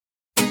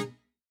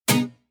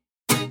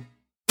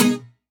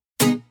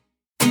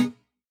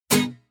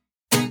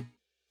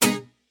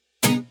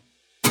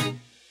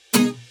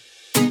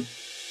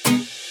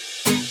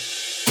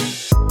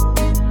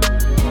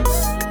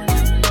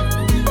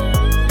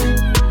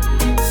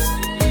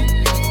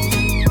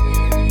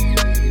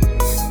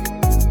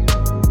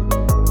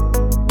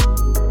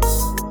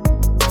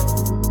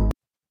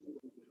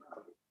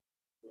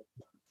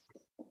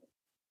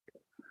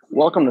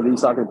Welcome to the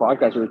Soccer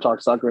Podcast, where we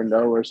talk soccer in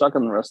Delaware, soccer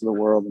in the rest of the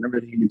world, and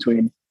everything in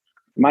between.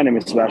 My name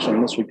is Sebastian,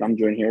 and this week I'm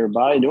joined here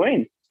by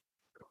Dwayne.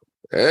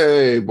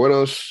 Hey,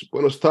 buenos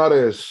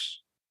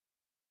tardes.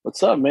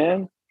 What's up,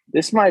 man?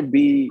 This might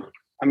be,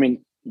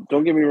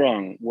 don't get me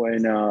wrong,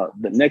 when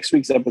the next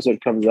week's episode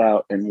comes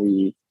out and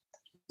we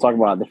talk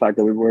about the fact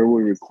that where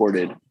we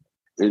recorded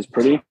is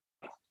pretty.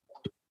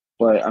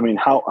 But,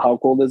 how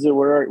cold is it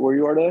where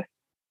you are today?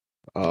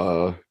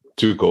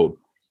 Too cold.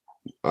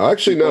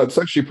 Actually, no, it's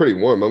actually pretty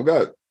warm.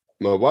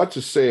 My watch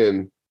is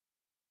saying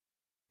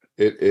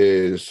it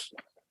is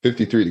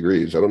 53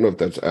 degrees. I don't know if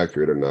that's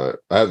accurate or not.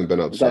 I haven't been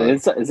outside.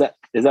 Is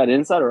that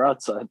inside or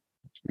outside?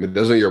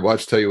 Doesn't your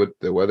watch tell you what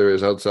the weather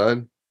is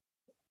outside?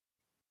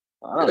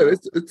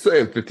 It's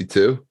saying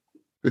 52,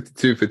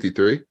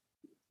 53.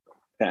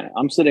 Okay,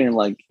 I'm sitting in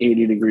like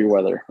 80-degree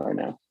weather right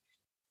now.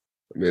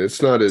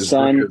 It's not as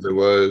dark as it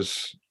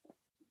was.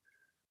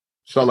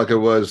 It's not like it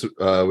was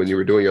when you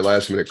were doing your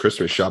last-minute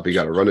Christmas shop. You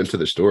got to run into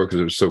the store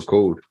because it was so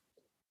cold.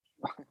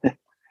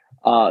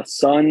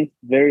 Sun,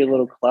 very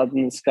little clouds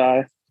in the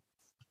sky.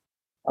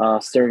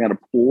 Staring at a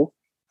pool,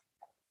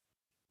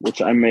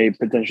 which I may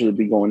potentially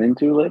be going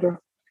into later.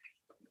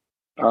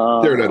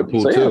 Staring at a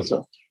pool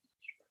too.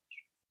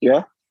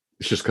 Yeah,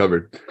 it's just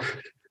covered.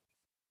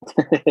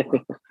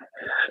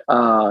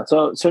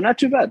 So not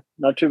too bad.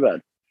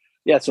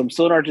 Yeah, so I'm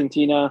still in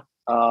Argentina.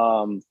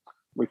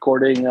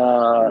 Recording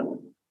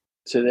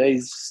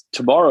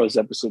tomorrow's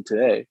episode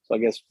today. So I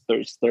guess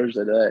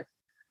Thursday today.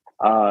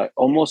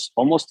 Almost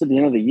to the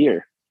end of the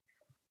year.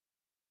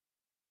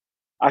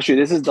 Actually,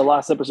 this is the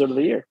last episode of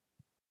the year.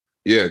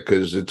 Yeah,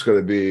 because it's going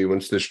to be,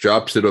 once this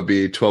drops, it'll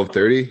be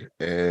 12:30,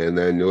 and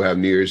then you'll have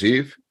New Year's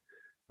Eve,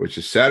 which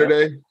is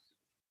Saturday,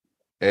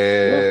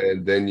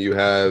 and then you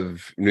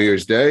have New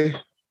Year's Day,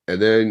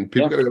 and then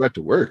people got to go back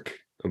to work,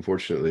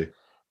 unfortunately.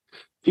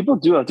 People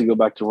do have to go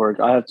back to work.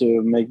 I have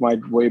to make my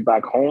way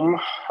back home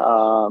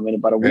in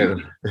about a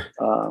week.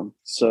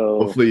 So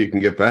hopefully you can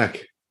get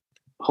back.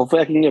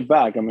 Hopefully I can get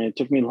back. It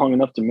took me long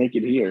enough to make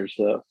it here.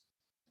 So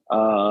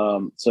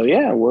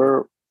yeah,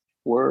 we're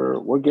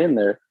getting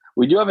there.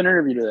 We do have an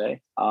interview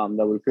today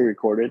that we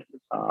pre-recorded,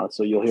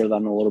 so you'll hear that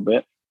in a little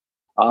bit.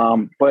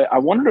 But I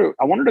wanted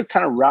to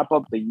kind of wrap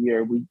up the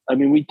year.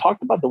 We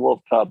talked about the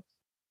World Cup.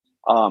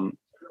 We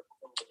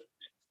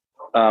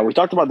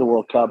talked about the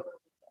World Cup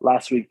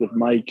last week with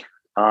Mike,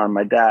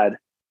 my dad.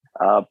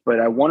 But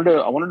I wanted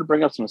to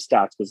bring up some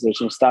stats because there's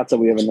some stats that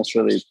we haven't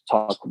necessarily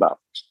talked about.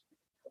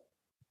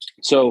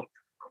 So,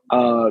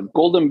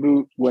 Golden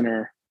Boot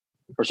winner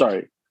was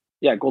Kylian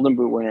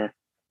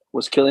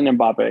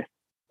Mbappe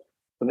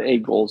with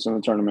 8 goals in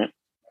the tournament.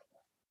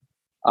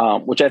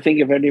 Which I think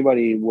if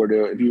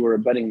you were a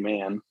betting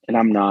man, and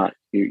I'm not,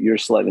 you're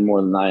slightly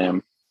more than I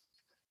am,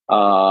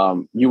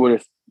 you would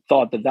have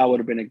thought that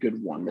would have been a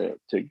good one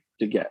to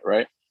get,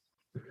 right?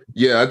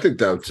 Yeah, I think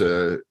that's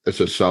a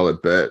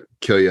solid bet.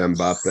 Kylian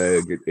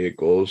Mbappe get 8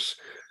 goals.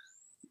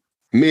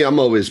 Me, I'm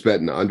always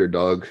betting the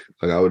underdog.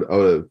 Like I would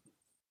have,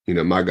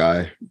 my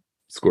guy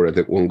scored, I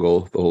think, 1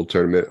 goal the whole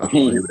tournament. I thought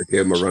he would have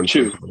gave him a run.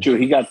 Two.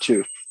 He got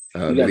 2.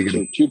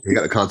 He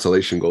got a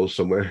consolation goal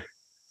somewhere.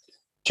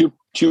 Two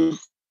PK.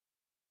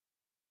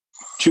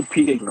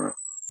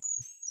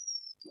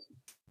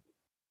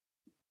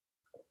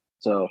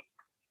 So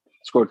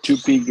scored 2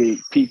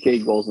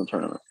 PK goals in the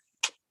tournament.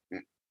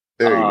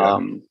 There you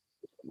go.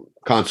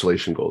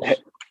 Consolation goals.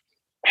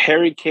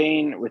 Harry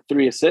Kane with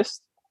 3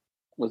 assists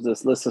was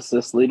this list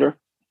assist leader.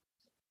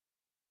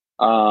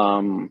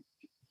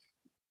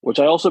 Which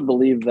I also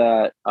believe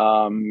that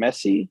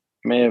Messi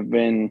may have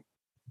been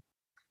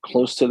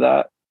close to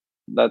that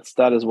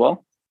stat as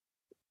well.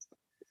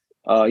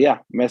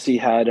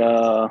 Messi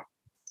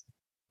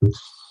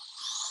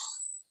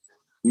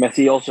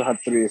also had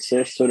 3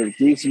 assists. So did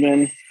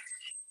Griezmann.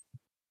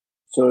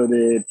 So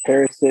did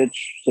Perisic.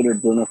 So did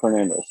Bruno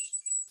Fernandes.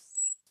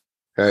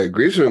 Hey,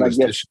 Griezmann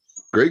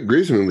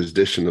was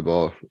dishing the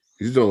ball.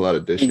 He's doing a lot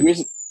of dishing.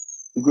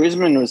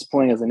 Griezmann was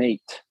playing as an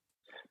 8.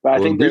 But I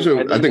think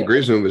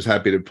Griezmann was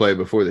happy to play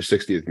before the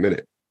 60th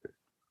minute.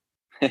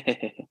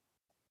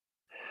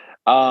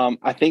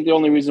 I think the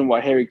only reason why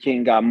Harry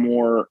Kane got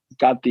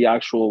the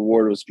actual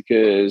award was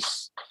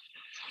because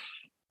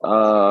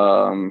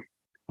probably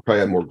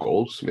had more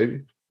goals,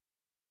 maybe.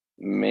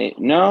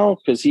 No,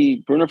 because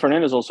Bruno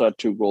Fernandes also had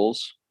 2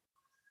 goals.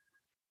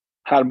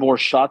 Had more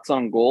shots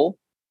on goal,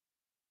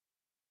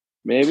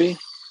 maybe.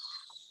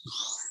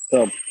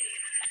 So,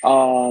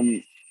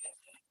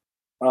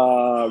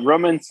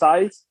 Roman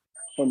Saiz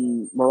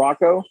from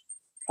Morocco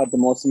had the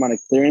most amount of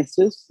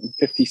clearances,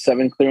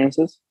 57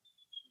 clearances.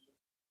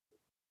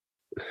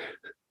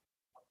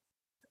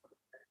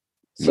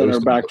 Center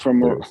back from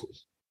Morocco.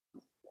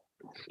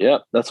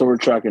 Yep, that's what we're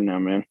tracking now,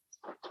 man.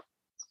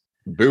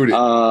 Booty.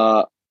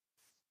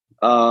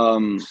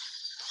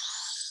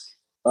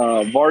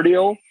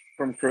 Vardiol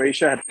from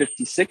Croatia had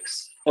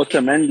 56.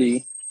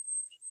 Otamendi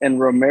and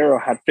Romero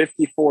had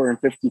 54 and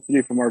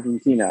 53 from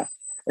Argentina.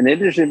 And the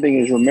interesting thing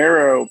is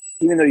Romero,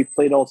 even though he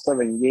played all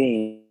 7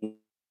 games,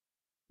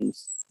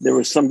 there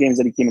were some games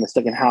that he came in the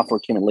second half or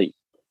came in late.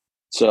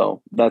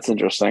 So that's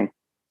interesting.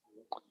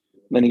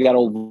 Then you got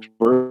old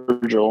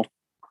Virgil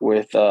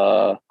with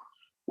the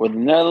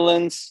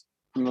Netherlands.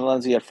 From the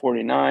Netherlands, he had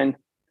 49.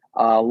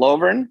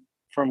 Lovren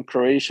from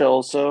Croatia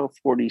also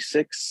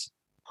 46.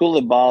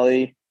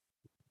 Koulibaly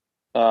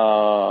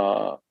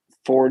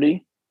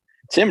 40.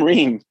 Tim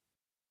Ream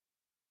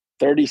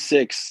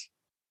 36.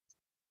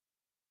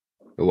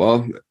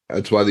 Well,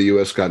 that's why the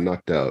U.S. got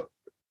knocked out.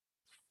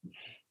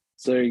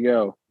 So there you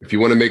go. If you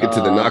want to make it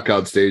to the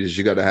knockout stages,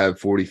 you got to have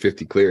 40,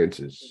 50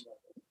 clearances.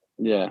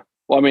 Yeah.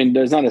 Well, I mean,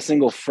 wasn't a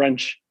single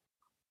French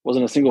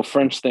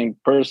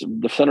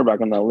the center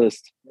back on that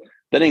list.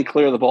 They didn't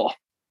clear the ball.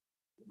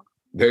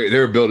 They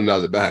were building out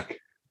of the back.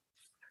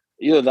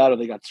 Either that or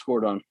they got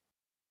scored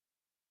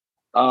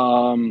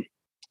on.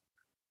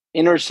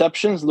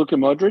 Interceptions, Luka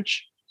Modric.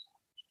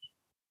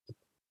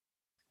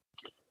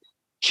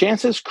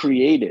 Chances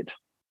created.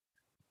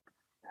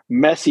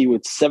 Messi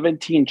with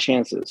 17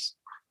 chances.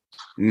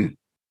 Griezmann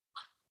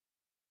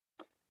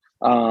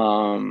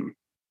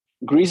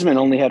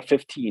only had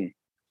 15.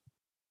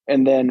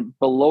 And then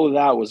below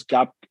that was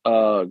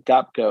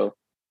Gakpo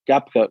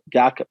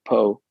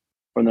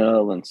from the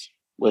Netherlands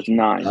with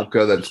 9.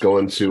 Gakpo, that's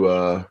going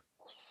to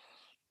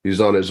he's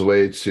on his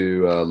way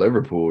to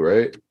Liverpool,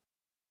 right?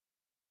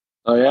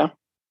 Oh yeah?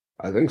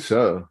 I think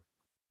so.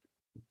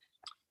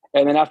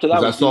 And then after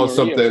that I saw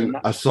something.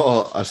 I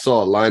saw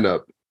a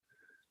lineup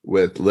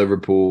with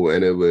Liverpool,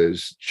 and it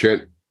was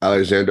Trent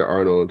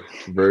Alexander-Arnold,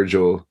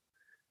 Virgil,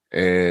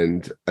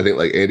 and I think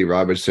like Andy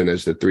Robertson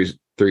as the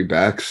three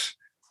backs.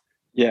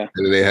 Yeah.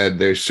 And then they had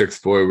their 6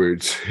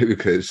 forwards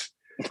because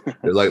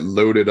they're like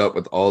loaded up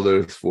with all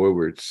those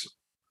forwards.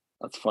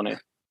 That's funny.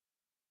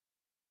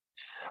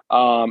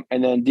 And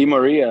then Di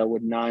Maria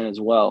with 9 as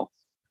well.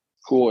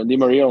 Cool. And Di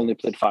Maria only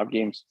played 5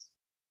 games.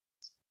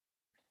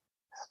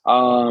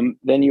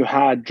 Then you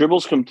had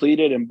dribbles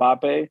completed,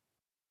 Mbappe.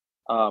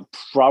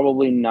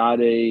 Probably not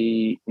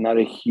a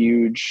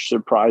huge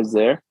surprise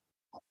there.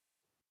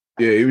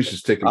 Yeah, he was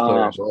just taking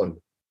players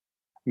on.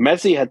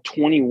 Messi had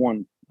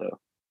 21 though,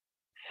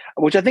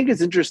 which I think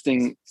is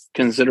interesting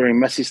considering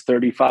Messi's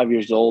 35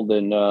 years old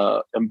and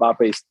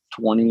Mbappe's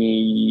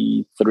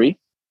 23.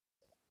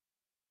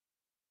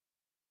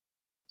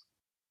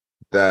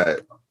 They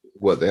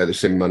had the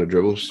same amount of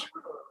dribbles?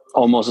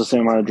 Almost the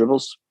same amount of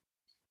dribbles.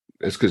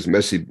 It's because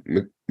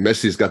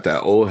Messi's got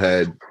that old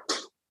head.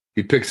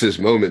 He picks his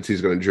moments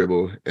he's going to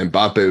dribble. And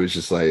Mbappe was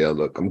just like, yeah,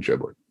 look, I'm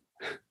dribbling.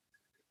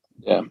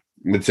 Yeah. I'm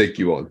going to take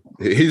you on.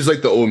 He's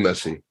like the old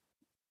Messi.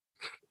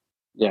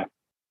 Yeah.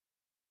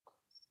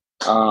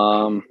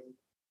 And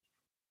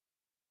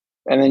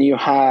then you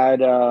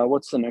had,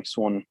 what's the next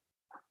one?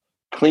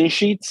 Clean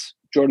sheets,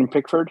 Jordan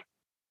Pickford.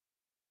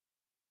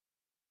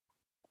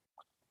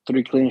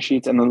 3 clean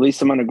sheets. And the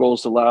least amount of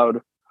goals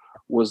allowed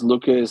was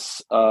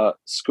Lucas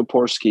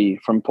Skoporski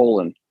from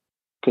Poland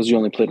because he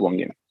only played 1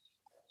 game.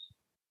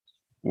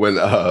 When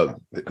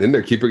didn't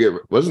their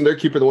keeper wasn't their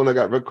keeper the one that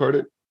got red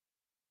carded?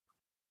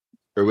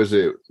 Or was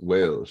it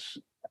Wales?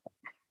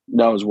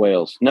 No, it was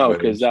Wales. No,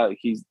 because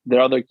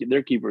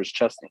their keeper is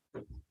Chesney.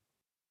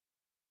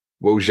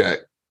 Wojak.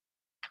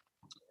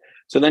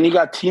 So then you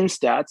got team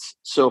stats.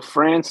 So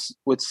France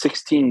with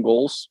 16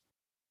 goals.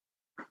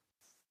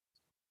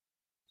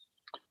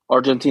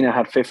 Argentina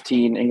had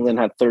 15. England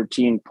had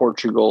 13.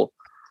 Portugal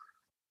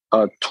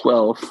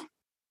 12.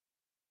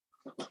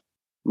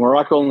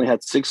 Morocco only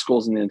had 6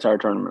 goals in the entire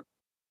tournament.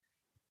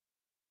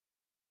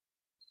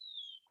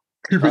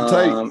 Keep it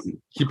tight.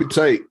 Keep it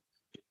tight.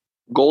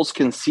 Goals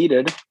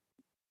conceded.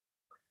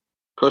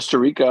 Costa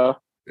Rica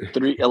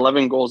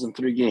 11 goals in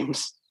 3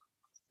 games.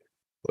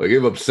 Well, they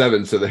gave up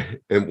 7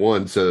 and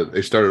 1, so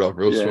they started off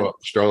real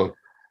strong.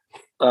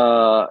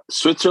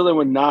 Switzerland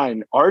with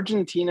 9.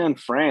 Argentina and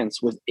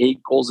France with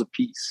 8 goals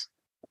apiece.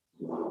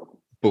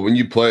 But when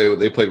you play,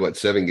 they played what,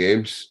 7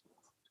 games?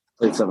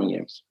 Played 7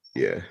 games.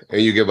 Yeah,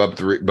 and you give up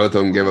 3. Both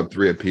of them give up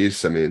 3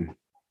 apiece. I mean,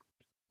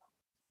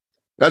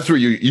 that's where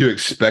you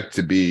expect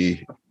to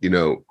be,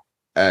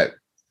 at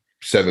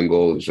 7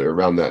 goals or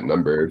around that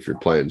number if you're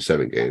playing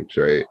 7 games,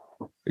 right?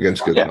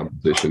 Against good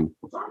competition.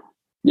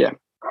 Yeah.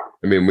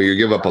 I mean, when you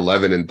give up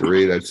 11 and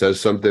 3, that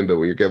says something. But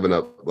when you're giving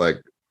up like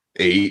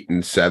 8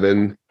 and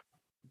 7,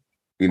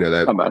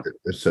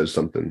 that says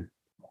something.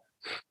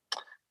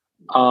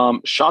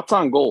 Shots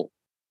on goal.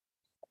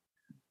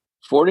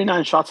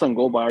 49 shots on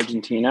goal by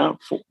Argentina.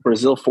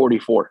 Brazil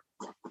 44.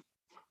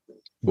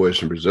 Boys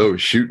from Brazil were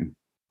shooting.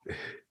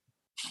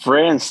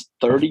 France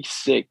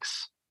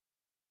 36.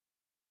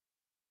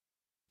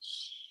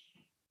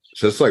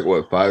 So it's like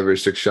what, 5 or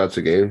 6 shots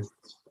a game?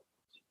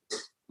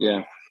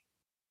 Yeah.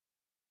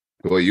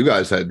 Well, you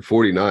guys had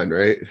 49,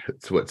 right?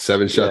 It's what,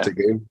 7 shots a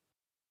game?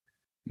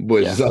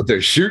 Boys is out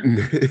there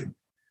shooting.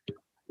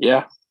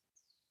 Yeah.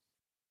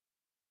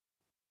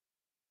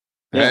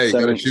 Hey, you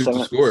gotta shoot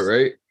to score,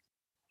 right?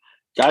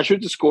 Gotta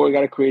shoot to score. You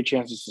gotta create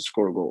chances to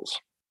score goals.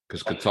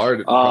 Because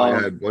Qatar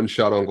probably had 1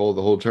 shot on goal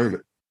the whole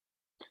tournament.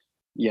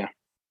 Yeah.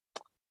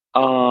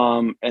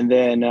 And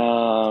then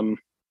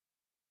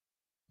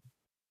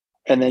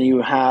And then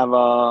you have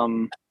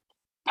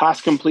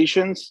pass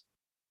completions.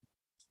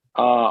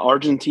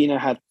 Argentina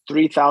had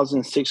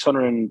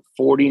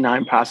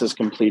 3,649 passes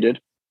completed.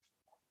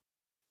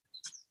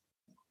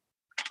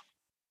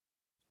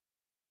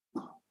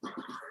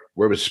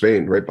 Where was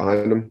Spain? Right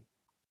behind them?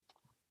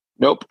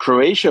 Nope.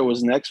 Croatia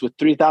was next with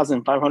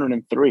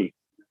 3,503.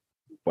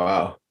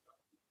 Wow.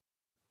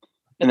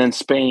 And then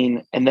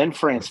Spain, and then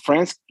France.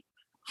 France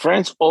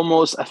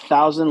almost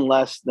 1,000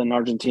 less than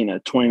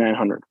Argentina,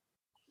 2,900.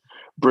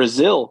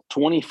 Brazil,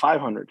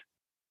 2,500.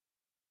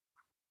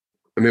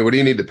 I mean, what do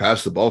you need to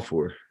pass the ball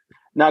for?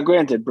 Now,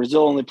 granted,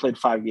 Brazil only played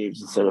 5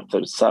 games instead of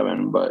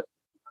 37, but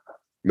I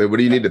mean, what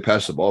do you need to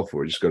pass the ball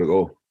for? Just got to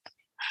go.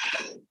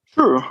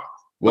 True.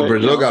 Well, but,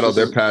 Brazil got all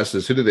their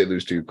passes. Who did they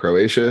lose to?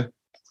 Croatia?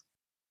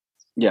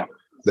 Yeah.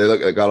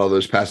 They got all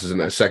those passes in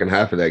that second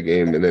half of that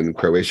game, and then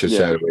Croatia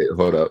said, wait,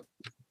 hold up.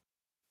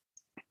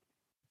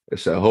 They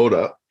said, hold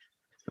up.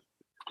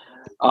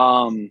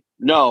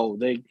 No,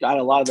 they got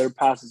a lot of their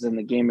passes in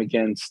the game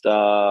against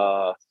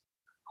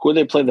who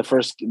they played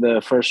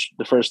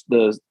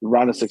the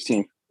round of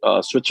 16,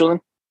 Switzerland.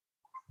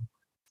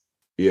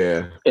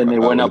 Yeah. And they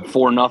went up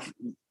 4-0.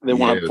 They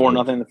went up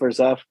 4-0 in the first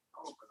half.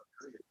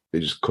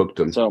 They just cooked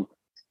them. So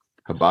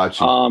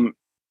hibachi.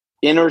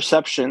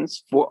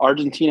 Interceptions for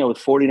Argentina with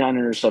 49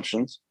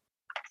 interceptions.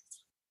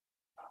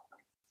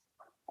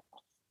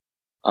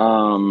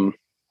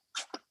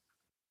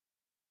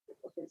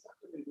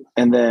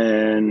 And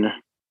then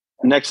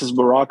next is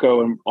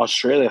Morocco and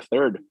Australia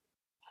third.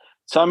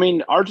 So I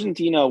mean,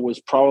 Argentina was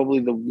probably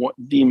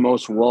the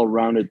most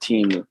well-rounded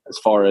team as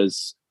far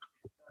as,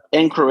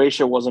 and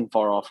Croatia wasn't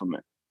far off from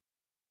it.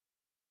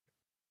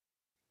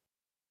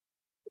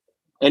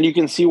 And you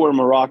can see where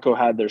Morocco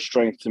had their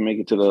strength to make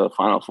it to the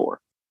Final Four,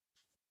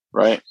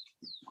 right?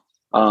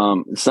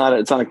 It's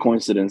not a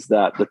coincidence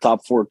that the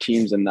top 4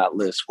 teams in that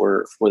list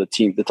were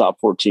the top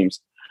 4 teams.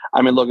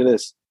 I mean, look at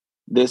this.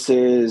 This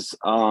is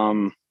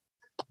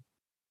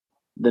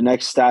the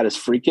next stat is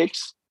free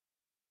kicks.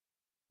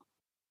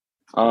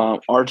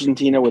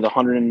 Argentina with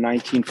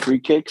 119 free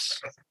kicks,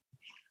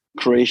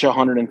 Croatia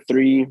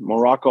 103,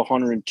 Morocco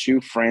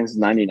 102, France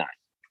 99.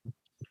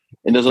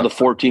 And those are the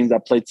 4 teams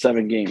that played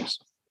 7 games.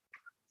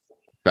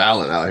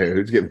 Fouling out here.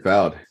 Who's getting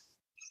fouled?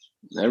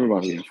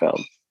 Everybody's getting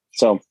fouled.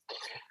 So,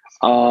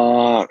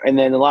 and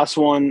then the last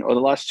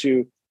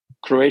 2,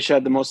 Croatia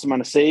had the most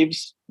amount of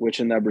saves, which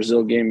in that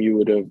Brazil game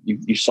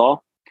you saw.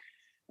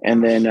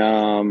 And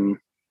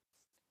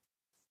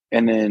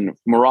then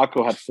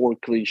Morocco had 4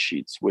 clean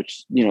sheets,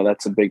 which,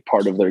 that's a big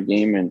part of their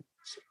game and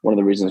one of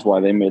the reasons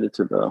why they made it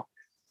to the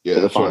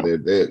that's final. Why they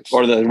advanced.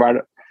 Or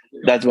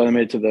that's why they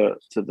made it to the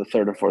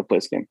 3rd or 4th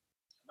place game.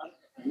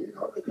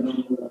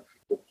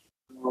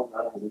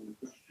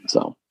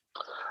 So,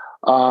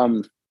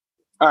 all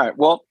right.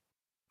 Well,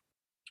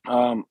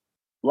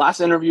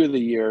 last interview of the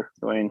year,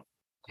 Dwayne.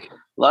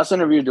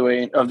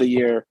 Of the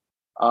year.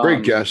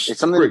 Great guest. It's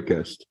something. Great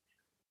guest.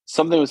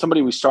 Something with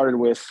somebody we started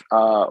with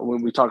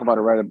when we talk about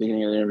it right at the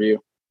beginning of the interview.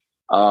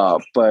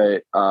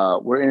 But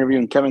we're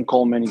interviewing Kevin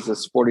Coleman. He's the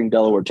Sporting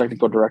Delaware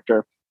Technical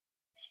Director.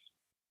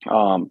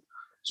 So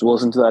we'll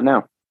listen to that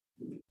now.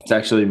 It's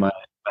actually my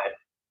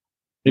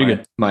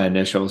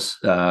initials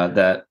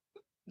that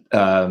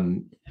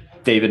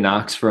David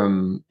Knox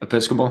from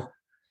Episcopal,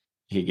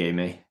 he gave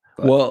me.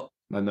 Well,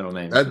 my middle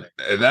name.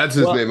 That's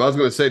his name. I was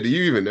going to say, do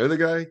you even know the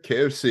guy?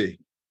 KFC.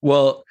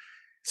 Well,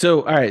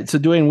 so all right. So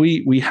Dwayne,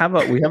 we have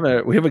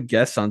a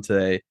guest on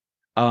today,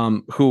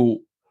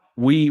 who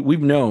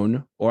we've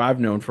known, or I've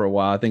known for a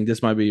while. I think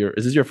this might be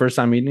is this your first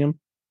time meeting him?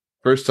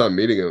 First time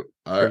meeting him.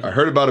 I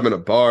heard about him in a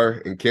bar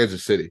in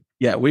Kansas City.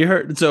 Yeah, we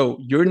heard. So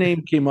your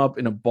name came up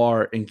in a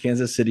bar in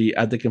Kansas City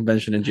at the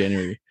convention in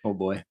January. Oh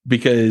boy,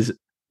 because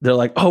they're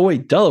like, "Oh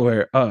wait,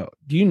 Delaware.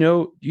 Do you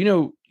know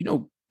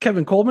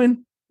Kevin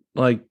Coleman?"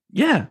 Like,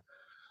 yeah.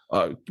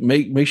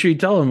 Make sure you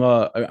tell him.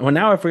 Well,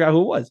 now I forgot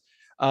who it was.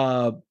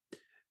 I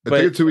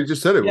think it's who we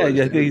just said it was.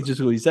 Yeah, I think it's just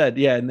who he said.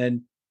 Yeah, and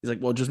then he's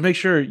like, "Well, just make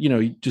sure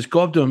you just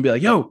go up to him and be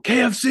like, yo,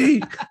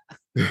 KFC."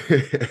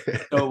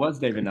 So it was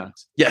David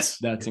Knox. Yes,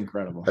 that's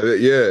incredible.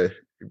 Yeah,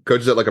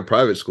 coaches at like a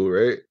private school,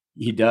 right?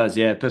 He does.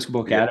 Yeah,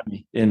 Episcopal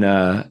Academy in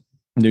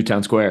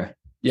Newtown Square.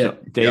 Yeah, so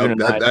David.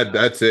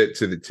 That's it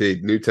to the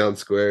T. Newtown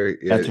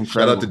Square. Yeah, that's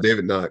incredible. Shout out to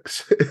David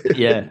Knox.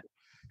 Yeah,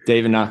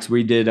 David Knox.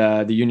 We did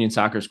the Union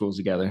Soccer Schools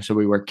together, so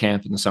we worked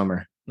camp in the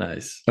summer.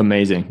 Nice,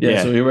 amazing.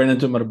 Yeah, so we ran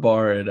into him at a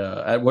bar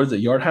at what is it,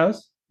 Yard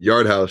House?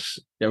 Yard House.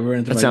 Yeah, we were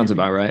into that sounds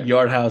about right.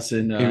 Yard House,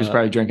 and he was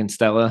probably drinking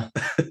Stella.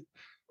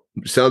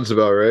 Sounds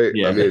about right.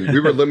 Yeah. I mean, we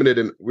were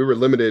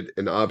limited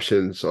in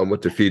options on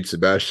what to feed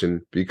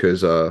Sebastian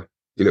because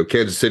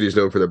Kansas City is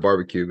known for their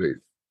barbecue,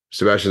 but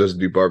Sebastian doesn't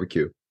do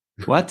barbecue.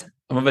 What?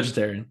 I'm a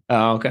vegetarian.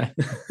 Oh, okay.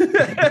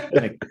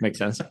 Makes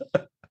sense.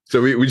 So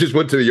we just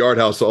went to the Yard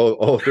House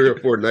all 3 or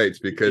 4 nights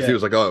because he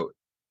was like, "Oh,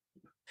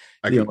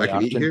 I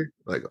can eat here?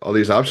 Like all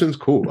these options?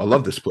 Cool. I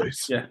love this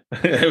place." Yeah.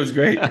 It was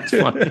great. That's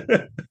funny.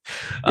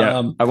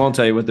 Yeah. I won't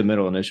tell you what the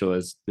middle initial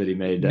is that he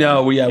made.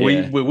 No, we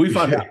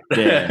found out.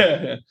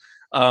 Yeah.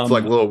 It's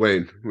like Lil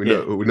Wayne. We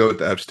know what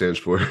the F stands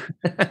for.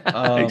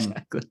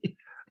 Exactly.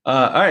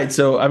 All right.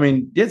 So, I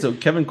mean, so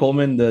Kevin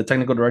Coleman, the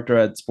technical director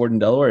at Sport in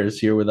Delaware, is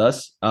here with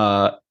us.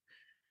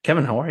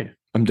 Kevin, how are you?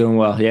 I'm doing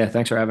well. Yeah.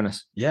 Thanks for having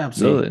us. Yeah,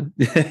 absolutely.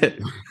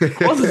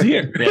 Who else is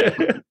here?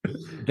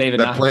 David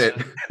That Knox.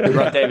 plant. We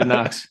brought David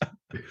Knox.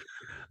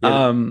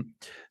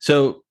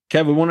 So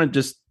Kev, we want to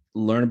just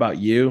learn about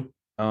you.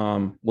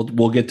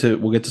 We'll get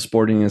to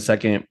sporting in a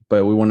second,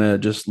 but we want to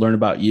just learn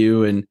about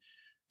you. And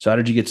so how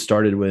did you get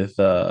started with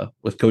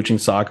coaching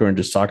soccer and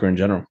just soccer in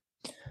general?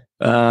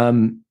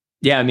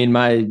 Yeah, I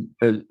mean,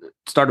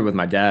 started with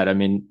my dad. I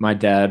mean, my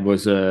dad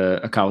was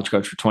a college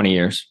coach for 20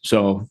 years.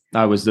 So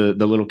I was the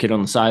little kid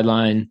on the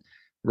sideline,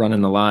 running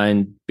the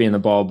line, being the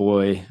ball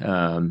boy.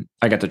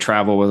 I got to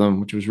travel with him,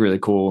 which was really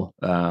cool.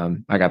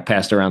 I got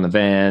passed around the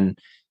van,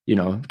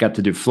 got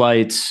to do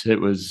flights. It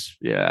was,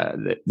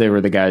 they were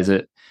the guys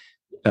that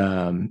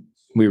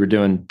we were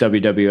doing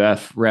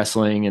WWF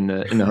wrestling in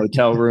the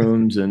hotel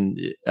rooms. And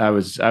I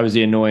was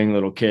the annoying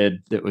little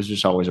kid that was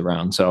just always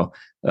around. So,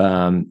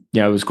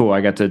 it was cool. I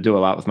got to do a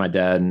lot with my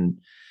dad and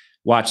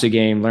watch the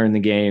game, learn the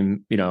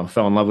game,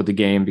 fell in love with the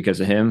game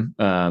because of him.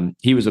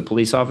 He was a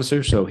police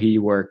officer, so he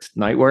worked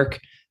night work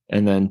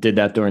and then did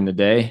that during the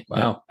day.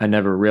 Wow. I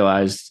never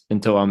realized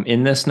until I'm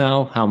in this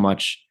now how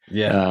much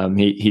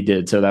he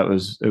did. So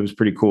it was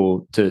pretty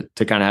cool to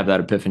kind of have that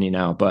epiphany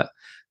now. But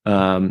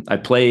I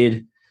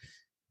played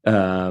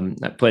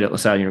at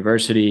LaSalle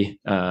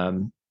University.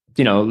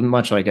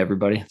 Much like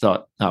everybody,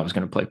 thought I was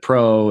going to play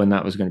pro and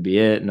that was going to be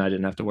it. And I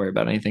didn't have to worry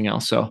about anything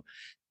else. So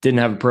didn't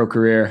have a pro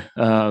career.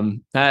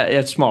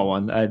 A small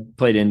one. I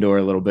played indoor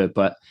a little bit,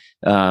 but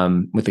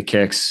with the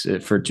Kicks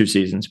for 2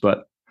 seasons,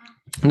 but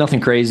nothing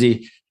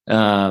crazy.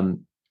 I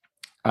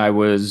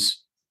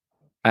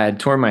had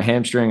torn my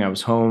hamstring. I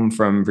was home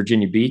from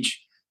Virginia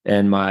Beach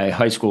and my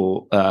high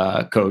school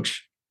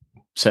coach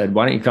said,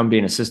 "Why don't you come be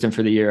an assistant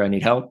for the year? I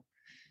need help."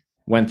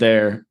 Went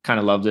there, kind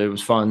of loved it. It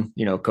was fun,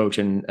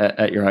 coaching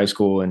at your high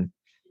school. And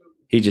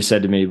he just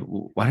said to me,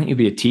 "Why don't you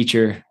be a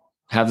teacher,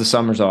 have the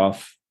summers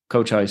off,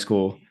 coach high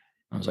school?"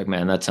 I was like,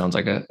 man, that sounds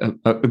like a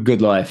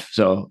good life.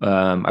 So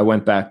I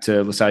went back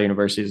to LaSalle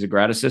University as a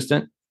grad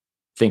assistant,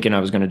 thinking I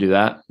was going to do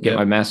that, get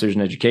my master's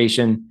in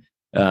education.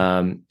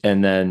 And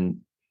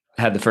then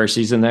had the first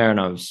season there. And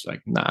I was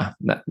like, nah,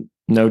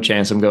 no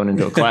chance I'm going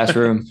into a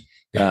classroom.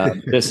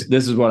 This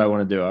is what I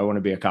want to do. I want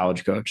to be a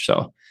college coach.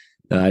 So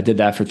I did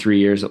that for 3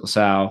 years at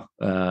LaSalle,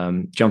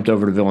 jumped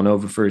over to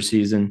Villanova for a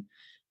season.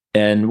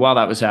 And while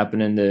that was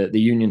happening, the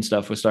union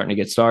stuff was starting to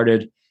get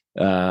started.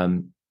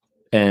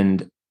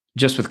 And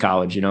just with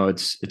college,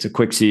 it's a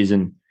quick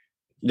season.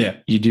 Yeah.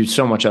 You do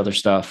so much other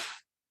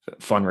stuff,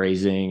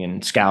 fundraising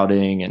and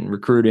scouting and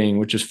recruiting,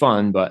 which is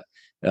fun, but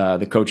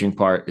the coaching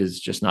part is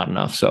just not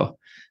enough. So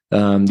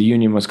the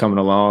union was coming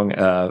along.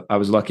 I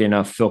was lucky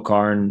enough, Phil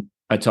Karn,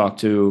 I talked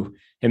to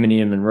him and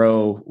Ian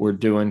Monroe were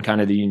doing kind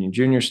of the union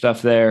junior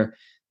stuff there.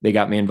 They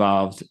got me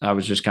involved. I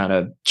was just kind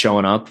of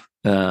showing up.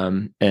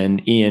 And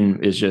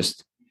Ian is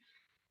just,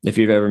 if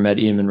you've ever met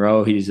Ian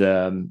Monroe, he's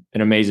an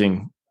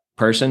amazing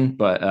person,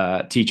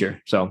 but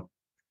teacher. So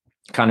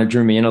kind of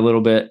drew me in a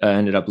little bit. I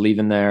ended up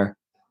leaving there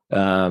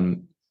to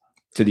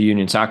the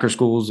union soccer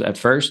schools at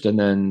first. And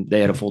then they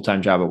had a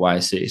full-time job at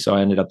YSC. So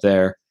I ended up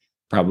there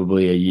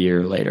probably a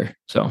year later.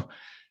 So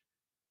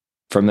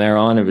from there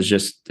on, it was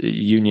just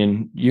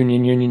union for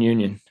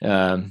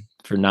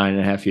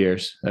 9.5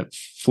 years. That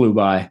flew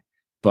by,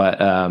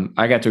 but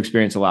I got to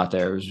experience a lot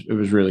there. It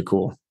was really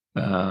cool.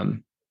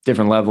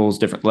 Different levels,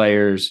 different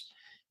layers.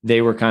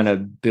 They were kind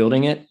of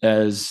building it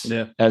as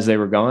they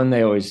were going.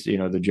 They always,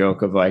 the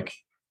joke of like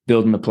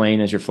building the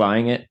plane as you're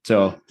flying it.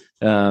 So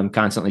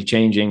constantly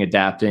changing,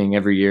 adapting.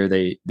 Every year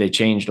they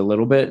changed a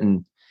little bit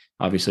and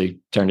obviously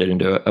turned it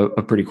into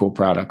a pretty cool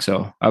product.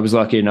 So I was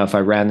lucky enough. I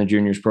ran the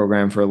juniors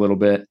program for a little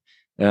bit.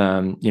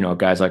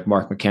 Guys like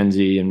Mark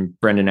McKenzie and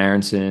Brendan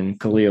Aronson,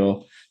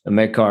 Khalil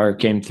Amekar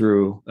came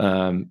through,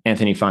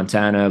 Anthony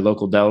Fontana,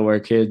 local Delaware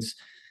kids,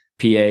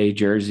 PA,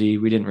 Jersey.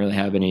 We didn't really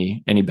have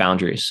any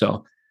boundaries.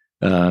 So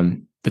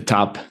the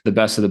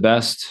best of the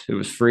best. It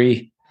was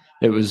free.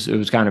 It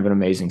was kind of an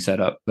amazing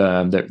setup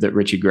that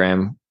Richie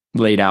Graham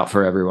laid out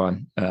for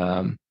everyone.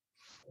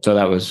 So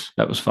that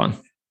was fun.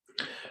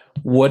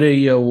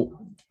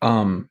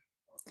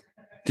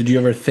 Did you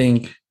ever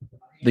think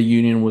the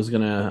union was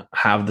going to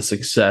have the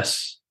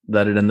success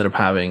that it ended up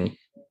having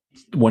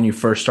when you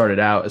first started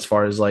out, as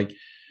far as like,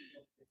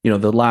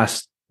 the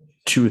last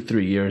 2 or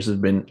 3 years has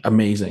been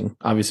amazing.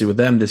 Obviously with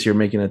them this year,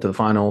 making it to the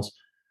finals.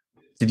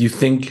 Did you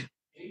think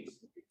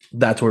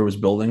that's where it was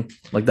building?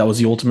 Like that was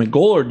the ultimate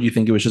goal? Or do you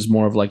think it was just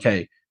more of like,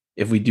 hey,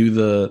 if we do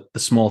the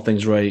small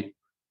things right,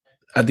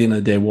 at the end of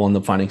the day, we'll end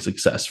up finding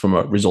success from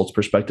a results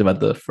perspective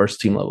at the first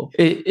team level?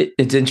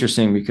 It's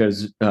interesting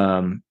because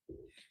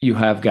you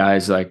have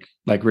guys like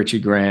Richie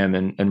Graham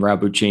and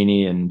Rob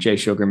Buccini and Jay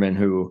Sugarman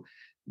who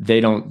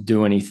they don't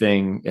do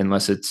anything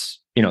unless it's,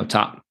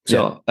 top.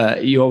 So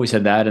you always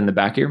had that in the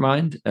back of your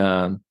mind.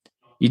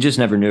 You just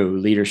never knew.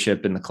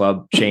 Leadership in the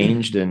club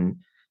changed and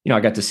I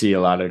got to see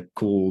a lot of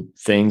cool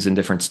things and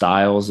different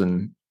styles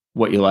and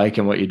what you like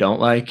and what you don't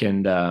like.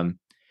 And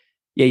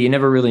you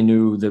never really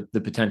knew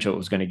the potential it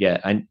was going to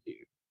get.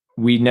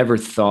 We never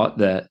thought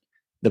that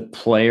the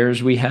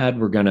players we had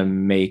were going to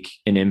make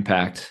an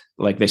impact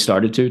like they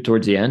started to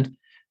towards the end.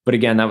 But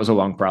again, that was a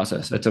long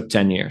process. That took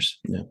 10 years.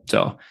 Yeah.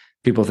 So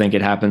people think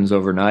it happens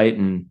overnight.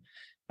 And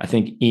I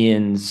think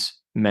Ian's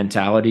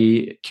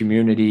mentality,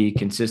 community,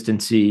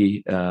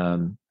 consistency,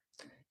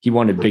 he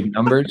wanted big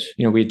numbers.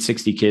 We had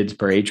 60 kids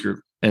per age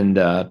group, and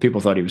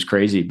people thought he was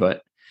crazy,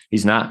 but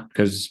he's not,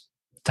 because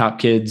top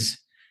kids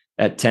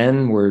at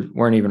 10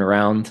 weren't even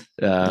around,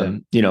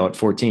 at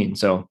 14.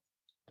 So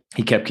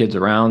he kept kids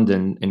around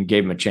and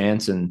gave them a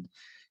chance. And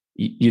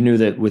you knew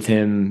that with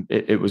him,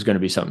 it was going to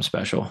be something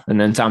special. And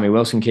then Tommy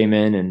Wilson came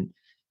in, and,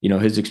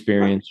 his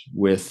experience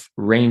with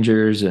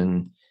Rangers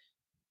and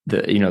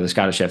the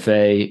Scottish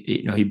FA,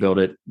 he built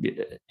it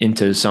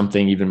into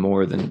something even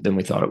more than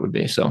we thought it would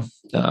be. So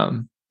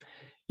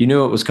you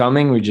knew it was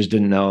coming. We just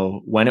didn't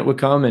know when it would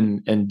come,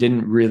 and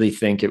didn't really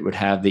think it would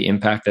have the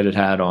impact that it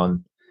had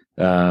on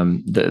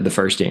the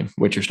first team,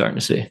 which you're starting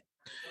to see.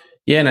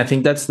 Yeah. And I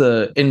think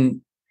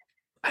and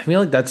I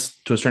feel like that's,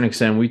 to a certain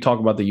extent, we talk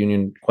about the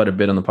union quite a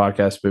bit on the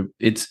podcast, but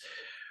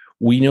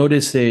we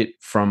notice it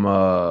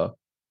from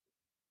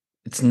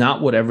it's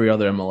not what every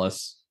other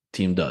MLS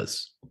team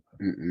does.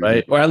 Mm-mm.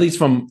 Right. Or at least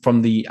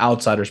from the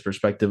outsider's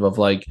perspective of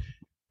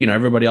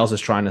everybody else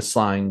is trying to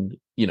sign,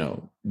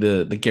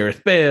 the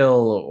Gareth Bale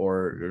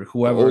or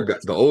whoever.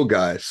 The old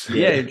guys.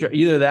 Yeah.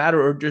 Either that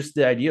or just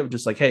the idea of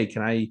just hey,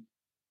 can I,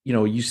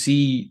 you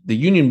see the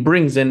union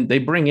they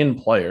bring in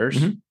players,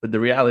 mm-hmm. but the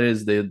reality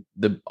is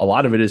a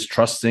lot of it is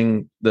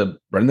trusting the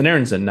Brendan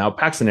Aronson, now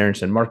Paxton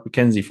Aronson, Mark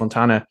McKenzie,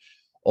 Fontana,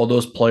 all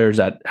those players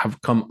that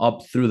have come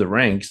up through the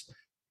ranks.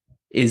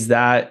 Is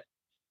that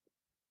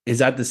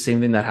the same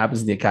thing that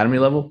happens in the academy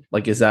level?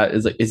 Is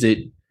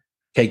it,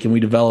 hey, can we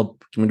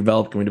develop?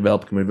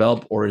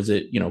 Or is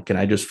it, can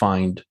I just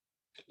find,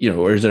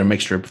 or is it a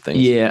mixture of things?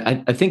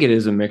 Yeah, I think it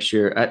is a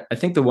mixture. I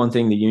think the one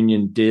thing the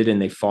union did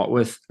and they fought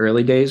with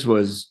early days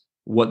was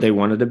what they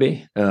wanted to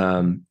be.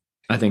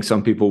 I think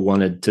some people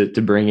wanted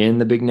to bring in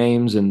the big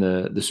names and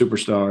the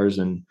superstars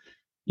and,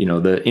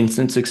 the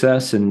instant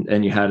success.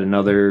 And you had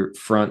another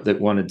front that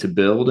wanted to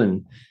build.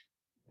 And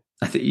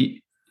I think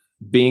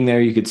being there,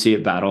 you could see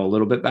it battle a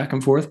little bit back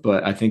and forth,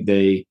 but I think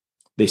they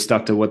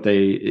stuck to what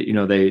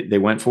they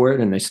went for it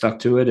and they stuck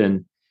to it.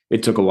 And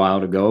it took a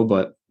while to go,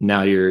 but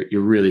now you're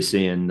really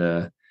seeing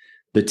the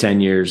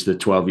 10 years, the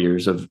 12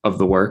 years of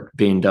the work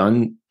being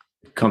done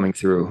coming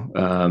through.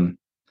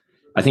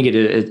 I think it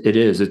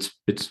is.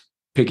 It's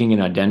picking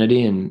an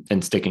identity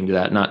and sticking to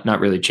that, not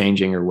really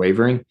changing or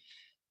wavering.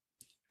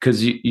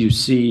 Because you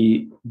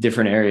see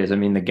different areas. I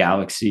mean, the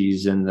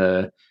Galaxies and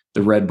the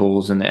Red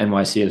Bulls and the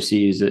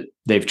NYCFCs, that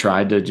they've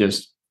tried to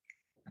just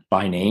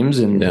buy names,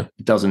 and it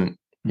doesn't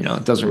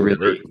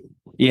really.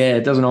 Yeah,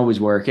 it doesn't always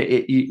work.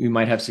 You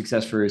might have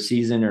success for a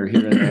season or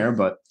here and there,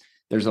 but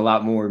there's a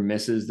lot more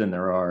misses than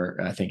there are,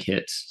 I think,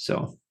 hits.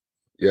 So,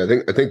 yeah,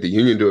 I think the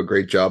union do a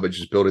great job of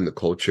just building the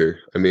culture.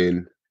 I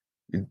mean,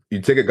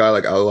 you take a guy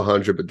like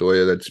Alejandro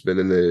Bedoya that's been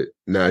in the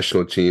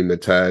national team,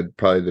 that's had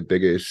probably the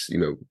biggest,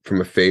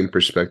 from a fame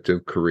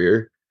perspective,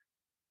 career.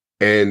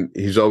 And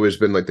he's always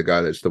been the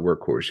guy that's the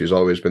workhorse. He's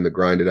always been the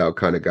grinded out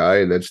kind of guy.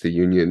 And that's the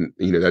union,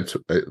 it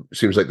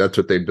seems like that's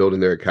what they build in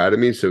their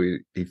academy. So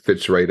he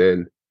fits right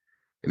in,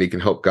 and he can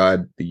help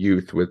guide the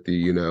youth with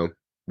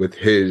with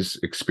his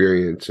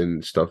experience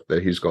and stuff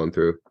that he's gone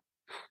through.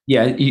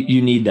 Yeah.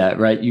 You need that,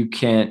 right? You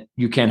can't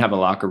have a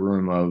locker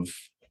room of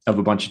a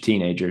bunch of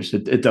teenagers.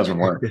 It doesn't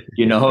work.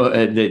 They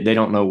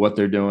don't know what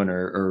they're doing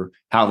or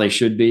how they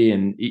should be.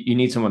 And you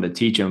need someone to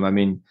teach them. I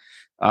mean,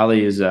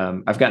 Ali is,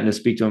 I've gotten to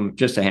speak to him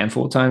just a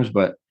handful of times,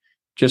 but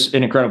just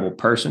an incredible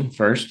person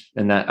first.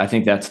 And I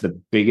think that's the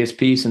biggest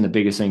piece and the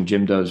biggest thing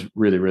Jim does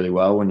really, really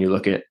well. When you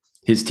look at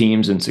his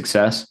teams and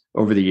success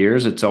over the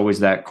years, it's always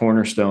that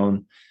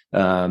cornerstone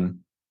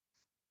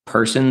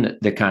person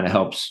that kind of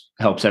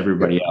helps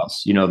everybody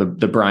else.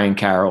 The Brian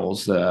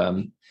Carrolls,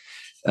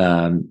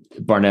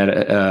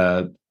 Barnett,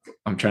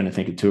 I'm trying to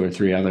think of 2 or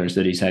 3 others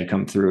that he's had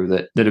come through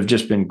that have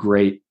just been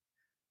great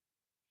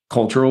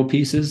cultural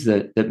pieces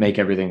that make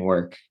everything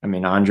work. I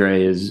mean,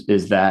 Andre is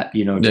that,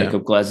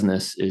 Jacob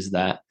Glesnes is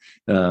that.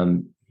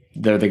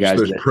 They're the guys.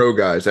 So there's pro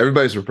guys.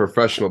 Everybody's a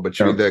professional, but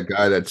you need that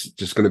guy that's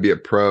just going to be a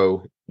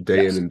pro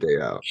day in and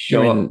day out.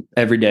 Show up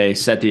every day,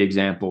 set the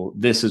example.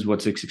 This is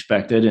what's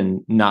expected,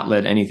 and not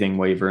let anything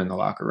waver in the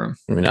locker room.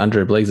 I mean,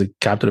 Andre Blake's the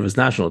captain of his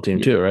national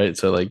team too, right?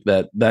 So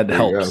that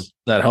helps.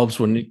 That helps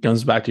when it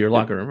comes back to your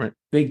locker room, right?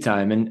 Big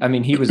time. And I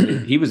mean, he was a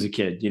kid. He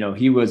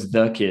was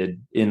the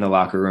kid in the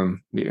locker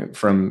room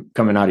from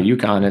coming out of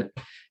UConn.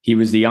 He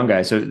was the young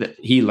guy. So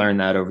he learned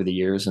that over the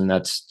years. And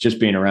that's just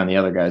being around the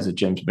other guys that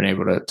Jim's been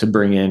able to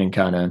bring in and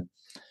kind of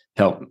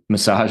help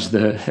massage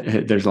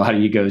there's a lot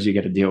of egos you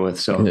got to deal with.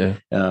 So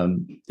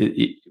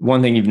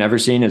one thing you've never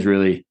seen is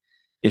really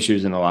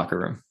issues in the locker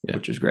room,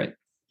 which is great.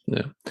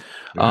 Yeah.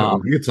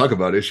 You can talk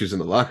about issues in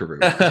the locker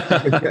room.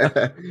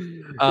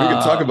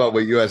 can talk about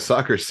what U.S.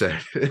 soccer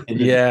said.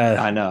 Yeah,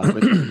 I know.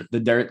 But the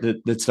dirt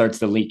that starts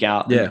to leak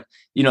out. Yeah. And,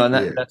 you know,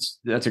 and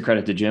that's a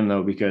credit to Jim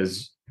though,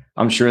 because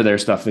I'm sure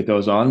there's stuff that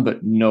goes on,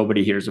 but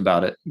nobody hears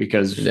about it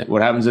because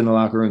what happens in the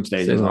locker room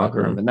stays in the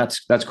locker room. And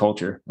that's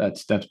culture.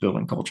 That's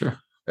building culture.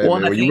 Hey,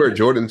 man, when you wear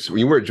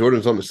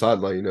Jordans on the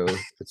sideline, you know,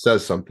 it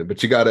says something,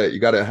 but you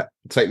gotta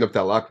tighten up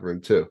that locker room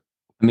too.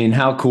 I mean,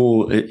 how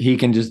cool he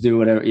can just do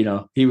whatever, you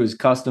know, he was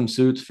custom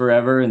suits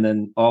forever. And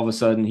then all of a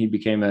sudden he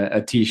became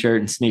a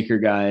t-shirt and sneaker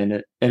guy,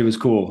 and it was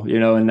cool, you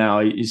know, and now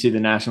you see the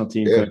national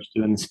team coach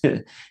doing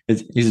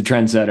this. He's a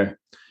trendsetter.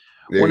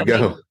 There you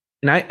go.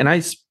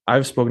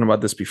 I've spoken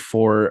about this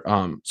before.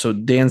 So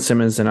Dan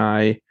Simmons and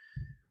I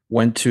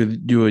went to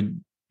do a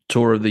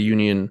tour of the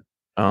Union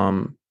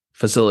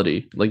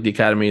facility, like the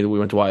academy that we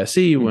went to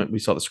YSC, we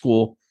saw the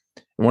school.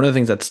 And one of the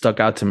things that stuck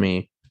out to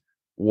me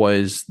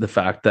was the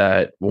fact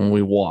that when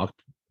we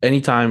walked,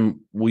 anytime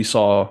we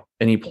saw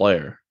any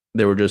player,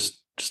 they would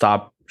just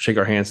stop, shake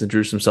our hands,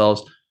 introduce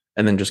themselves,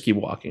 and then just keep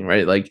walking,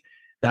 right? Like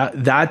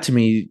that to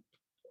me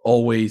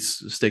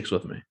always sticks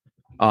with me.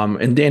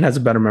 And Dan has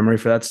a better memory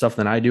for that stuff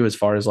than I do, as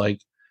far as like,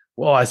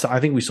 well, I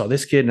think we saw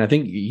this kid, and I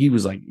think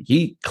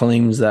he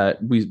claims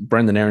that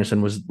Brendan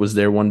Aronson was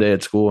there one day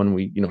at school, and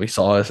he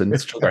saw us and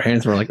shook our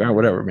hands, and we're like, all right,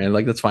 whatever, man,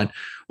 like that's fine,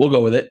 we'll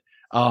go with it.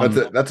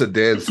 That's a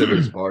Dan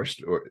Simmons bar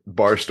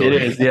story.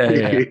 It is,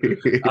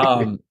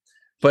 yeah.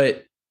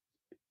 But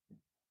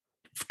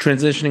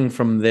transitioning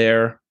from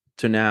there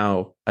to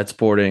now at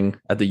Sporting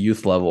at the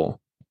youth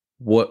level,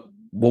 what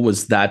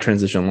was that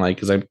transition like?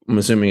 Because I'm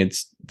assuming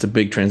it's a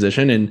big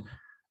transition, and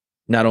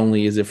not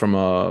only is it from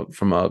a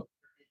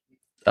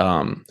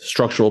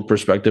structural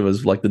perspective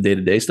as like the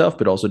day-to-day stuff,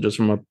 but also just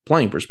from a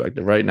playing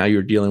perspective, right? Now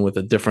you're dealing with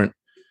a different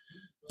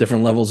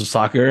levels of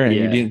soccer, and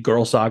you're doing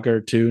girl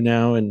soccer too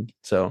now. And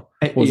so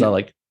what was that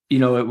like? You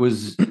know, it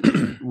was,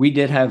 we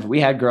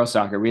had girl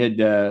soccer. We had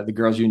the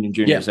girls union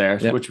juniors there,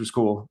 which was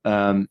cool.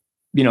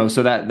 You know,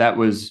 so that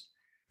was,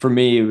 for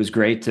me, it was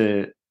great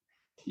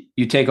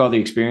you take all the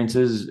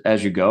experiences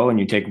as you go, and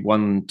you take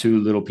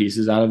 1-2 little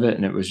pieces out of it.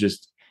 And it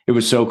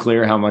was so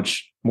clear how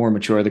much more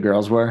mature the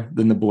girls were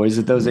than the boys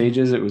at those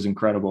ages. It was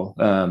incredible.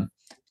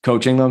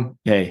 Coaching them,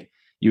 hey,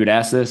 you would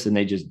ask this and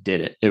they just did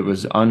it. It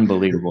was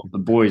unbelievable. The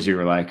boys, you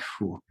were like,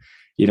 whew,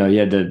 you know, you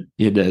had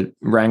to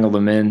wrangle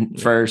them in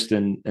first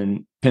and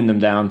pin them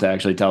down to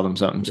actually tell them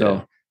something.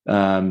 So,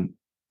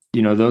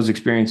 you know, those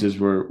experiences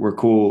were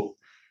cool.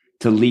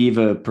 To leave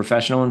a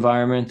professional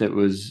environment that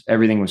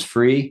everything was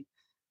free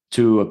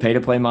to a pay to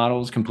play model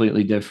was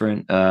completely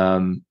different.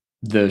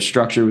 The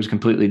structure was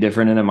completely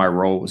different, and then my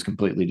role was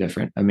completely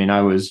different. I mean,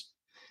 I was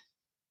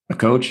a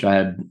coach. I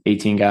had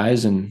 18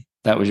 guys, and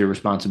that was your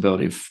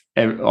responsibility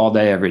all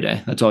day, every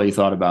day. That's all you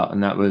thought about.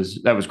 And that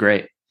was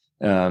great.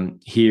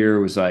 Here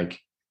was like,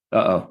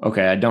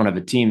 okay, I don't have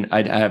a team.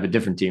 I have a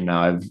different team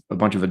now. I have a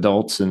bunch of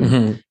adults,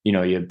 and, you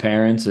know, you have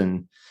parents,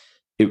 and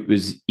it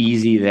was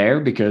easy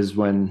there because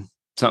when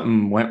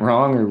something went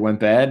wrong or went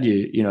bad,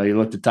 you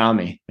looked at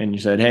Tommy and you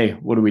said, hey,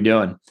 what are we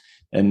doing?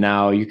 And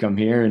now you come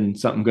here and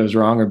something goes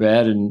wrong or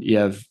bad, and you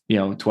have,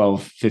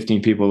 12,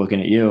 15 people looking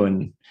at you,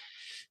 and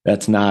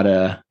that's not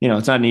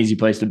it's not an easy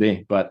place to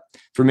be. But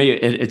for me,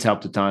 it's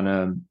helped a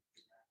ton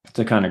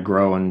to kind of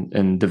grow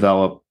and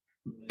develop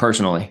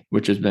personally,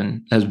 which has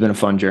been a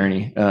fun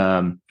journey.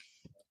 The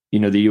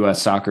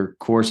U.S. soccer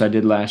course I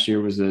did last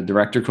year was a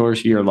director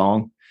course, year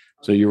long.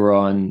 So you were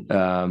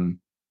on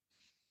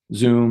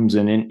Zooms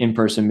and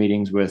in-person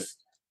meetings with,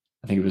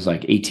 I think it was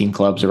like 18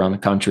 clubs around the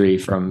country,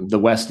 from the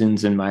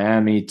Westons in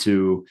Miami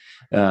to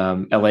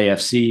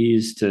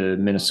LAFCs to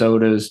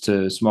Minnesota's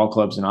to small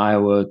clubs in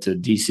Iowa to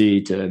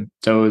DC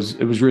so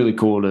it was really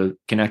cool to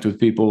connect with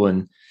people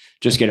and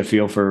just get a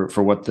feel for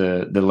what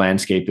the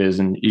landscape is,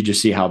 and you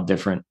just see how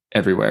different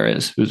everywhere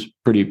is. It was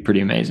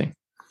pretty amazing.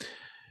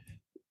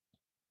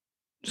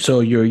 So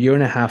you're a year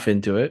and a half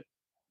into it.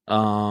 Is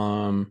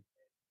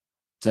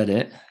that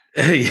it?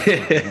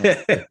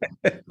 Yeah.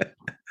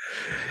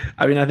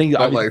 I mean, I think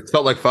it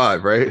felt like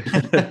 5, right?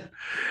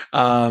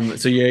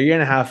 So you're a year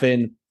and a half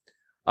in.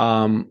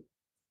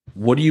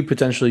 What do you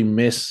potentially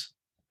miss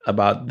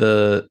about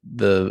the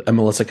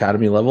MLS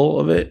Academy level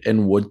of it,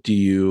 and what do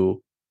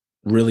you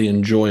really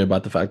enjoy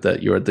about the fact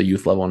that you're at the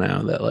youth level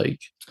now? That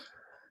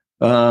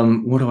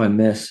what do I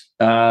miss?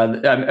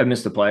 I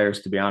miss the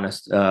players, to be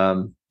honest.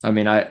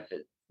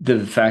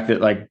 The fact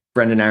that like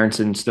Brendan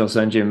Aronson still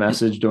sends you a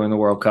message during the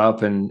World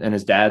Cup, and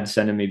his dad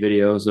sending me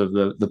videos of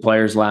the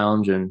players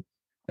lounge, and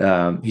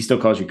he still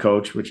calls you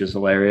coach, which is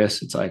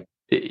hilarious. It's like,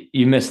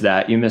 you miss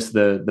that. You miss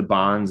the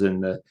bonds,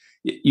 and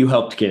you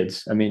helped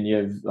kids. I mean, you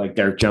have like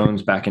Derek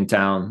Jones back in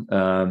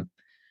town,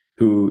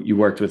 who you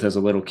worked with as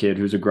a little kid,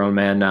 who's a grown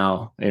man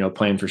now,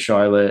 playing for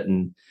Charlotte,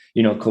 and,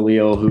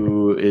 Khalil,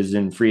 who is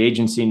in free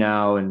agency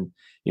now, and,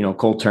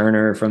 Cole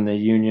Turner from the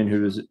Union,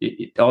 who's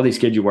all these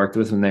kids you worked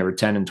with when they were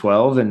 10 and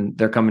 12, and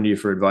they're coming to you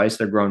for advice.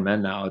 They're grown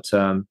men now. It's,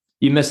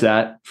 you miss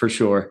that for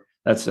sure.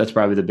 That's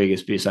probably the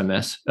biggest piece I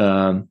miss,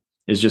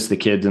 is just the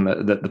kids and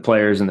the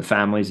players and the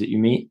families that you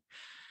meet.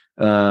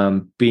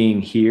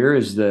 Being here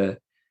is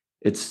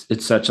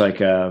it's such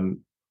like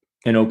an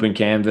open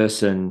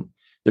canvas, and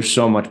there's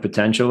so much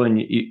potential.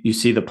 And you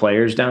see the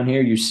players down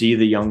here, you see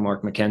the young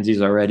Mark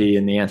McKenzie's already,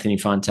 and the Anthony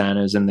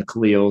Fontanas and the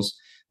Khalils.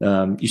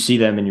 You see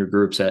them in your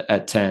groups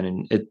at 10,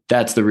 and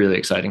that's the really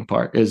exciting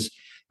part. Is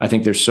I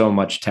think there's so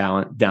much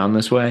talent down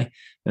this way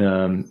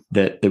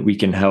that we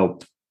can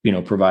help,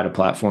 provide a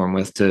platform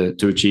with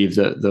to achieve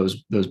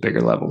those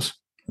bigger levels.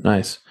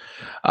 Nice.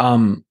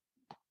 So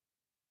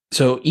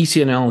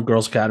ECNL and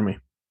Girls Academy.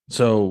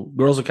 So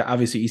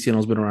obviously ECNL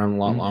has been around a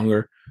lot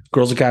longer.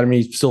 Girls Academy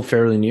is still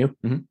fairly new.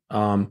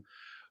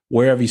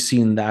 Where have you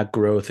seen that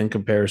growth in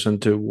comparison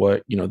to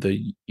what,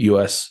 the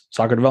U.S.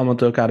 Soccer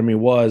Developmental Academy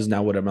was,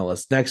 now what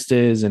MLS Next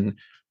is, and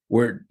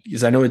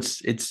because I know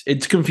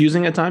it's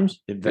confusing at times.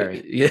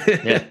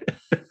 Yeah.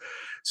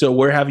 So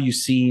where have you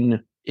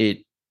seen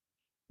it,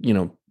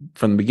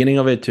 from the beginning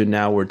of it to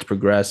now where it's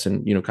progressed,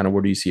 and, kind of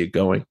where do you see it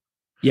going?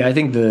 Yeah, I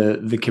think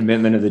the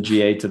commitment of the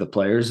GA to the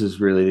players is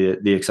really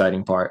the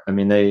exciting part. I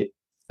mean, a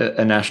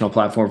national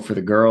platform for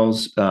the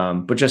girls,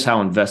 but just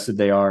how invested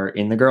they are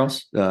in the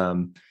girls.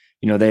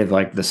 They have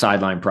like the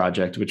Sideline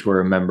Project, which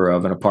we're a member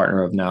of and a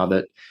partner of now,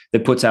 that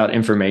puts out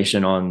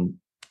information on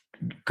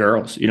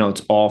girls.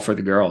 It's all for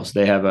the girls.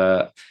 They have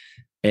a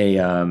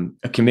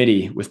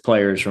committee with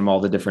players from all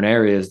the different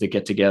areas that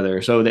get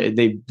together. So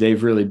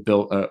they've really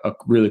built a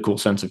really cool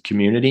sense of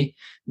community.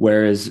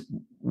 Whereas,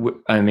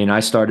 I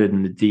started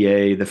in the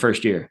DA the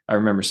first year. I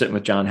remember sitting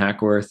with John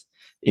Hackworth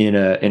in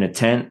a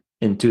tent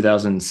in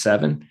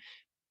 2007.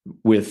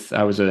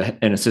 I was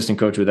an assistant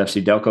coach with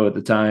FC Delco at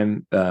the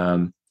time.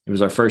 It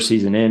was our first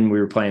season in. We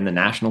were playing the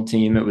national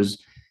team. It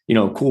was,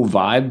 a cool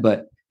vibe,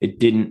 but it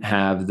didn't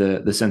have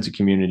the sense of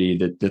community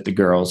that the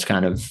girls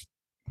kind of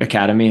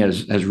academy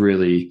has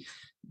really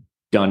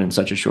done in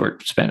such a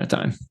short span of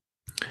time.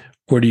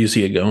 Where do you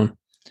see it going?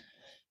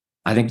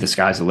 I think the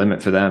sky's the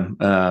limit for them.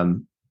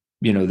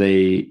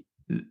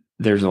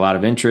 There's a lot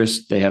of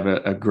interest. They have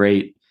a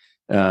great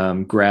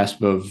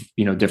grasp of,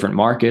 different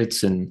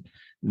markets, and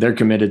they're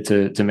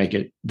committed to make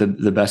it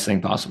the best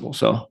thing possible.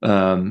 So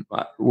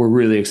we're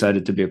really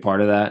excited to be a part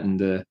of that and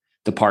to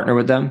partner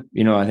with them.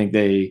 I think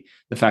the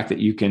fact that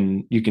you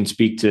can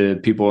speak to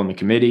people in the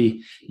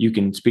committee, you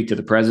can speak to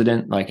the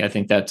president. Like, I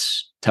think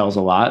tells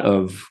a lot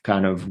of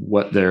kind of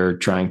what they're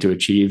trying to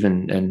achieve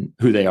and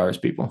who they are as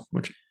people.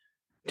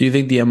 Do you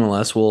think the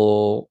MLS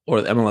or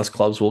the MLS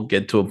clubs will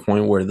get to a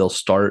point where they'll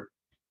start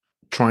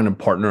trying to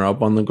partner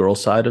up on the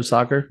girls' side of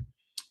soccer?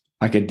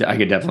 I could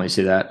definitely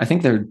see that. I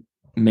think they're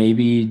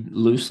maybe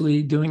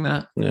loosely doing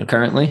that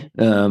currently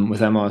with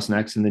MLS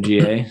Next and the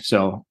GA.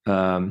 So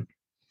I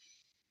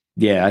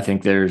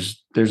think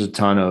there's a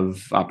ton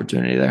of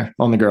opportunity there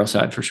on the girls'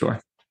 side for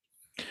sure.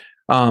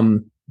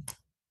 Where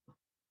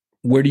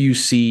do you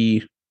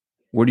see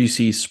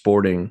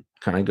sporting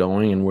kind of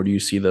going, and where do you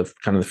see the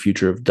kind of the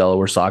future of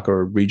Delaware soccer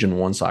or Region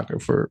 1 soccer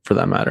for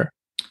that matter?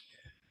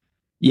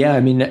 Yeah,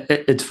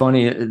 it's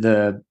funny.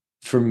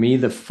 For me,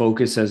 the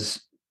focus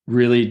has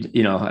really,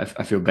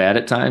 I feel bad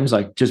at times,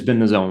 like just been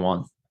the Zone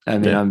 1.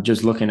 I'm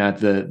just looking at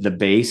the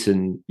base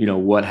and,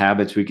 what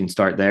habits we can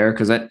start there.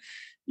 Cause it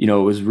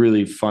was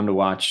really fun to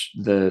watch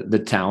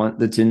the talent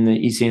that's in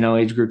the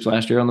ECNL age groups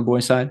last year on the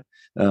boys side.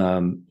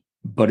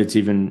 But it's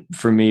even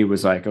for me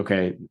was like,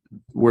 okay,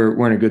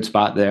 we're in a good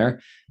spot there.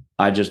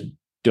 I just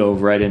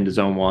dove right into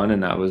Zone 1,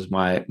 and that was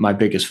my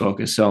biggest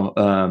focus. So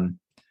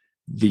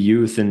the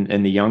youth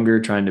and the younger,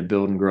 trying to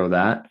build and grow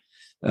that.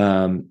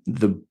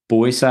 The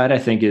boys side, I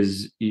think,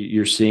 is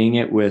you're seeing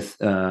it with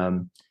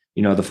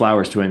the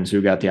Flowers twins,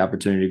 who got the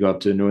opportunity to go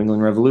up to New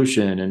England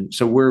Revolution, and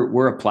so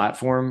we're a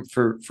platform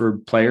for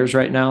players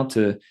right now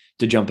to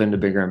jump into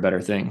bigger and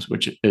better things,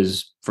 which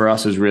is for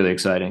us is really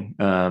exciting.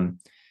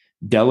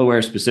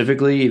 Delaware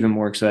specifically, even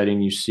more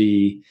exciting. You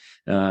see,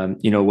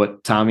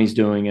 what Tommy's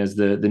doing as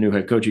the new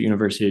head coach at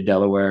University of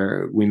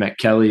Delaware. We met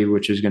Kelly,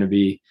 which is going to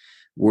be,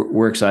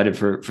 we're excited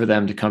for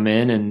them to come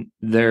in, and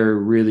they're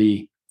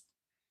really,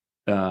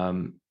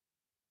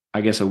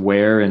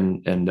 aware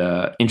and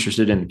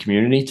interested in the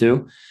community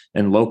too,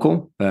 and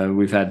local.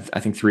 We've had, I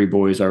think, 3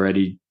 boys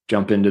already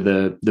jump into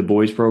the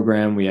boys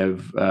program. We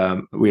had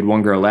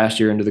one girl last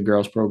year into the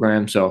girls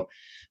program. So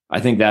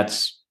I think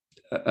that's,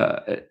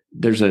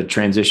 there's a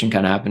transition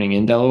kind of happening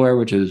in Delaware,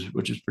 which is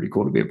pretty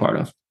cool to be a part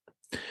of.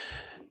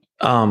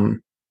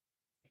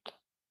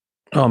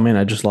 Oh man,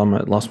 I just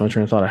lost my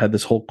train of thought. I had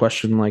this whole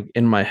question like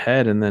in my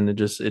head, and then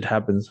it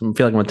happens. I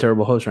feel like I'm a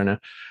terrible host right now.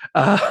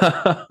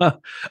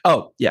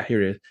 Oh yeah,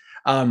 here it is.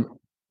 And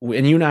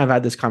you and I have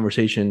had this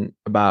conversation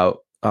about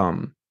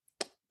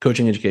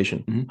coaching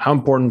education. Mm-hmm. How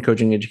important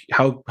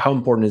how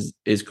important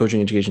is coaching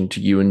education to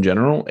you in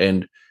general,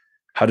 and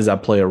how does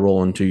that play a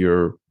role into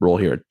your role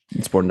here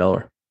at Sport in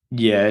Delaware?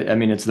 Yeah,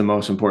 it's the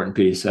most important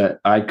piece.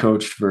 I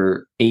coached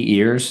for 8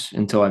 years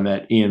until I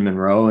met Ian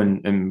Monroe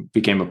and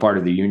became a part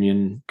of the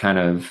Union kind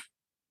of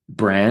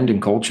brand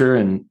and culture.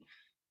 And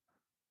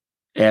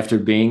after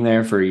being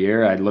there for a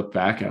year, I looked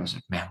back, I was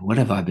like, man, what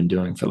have I been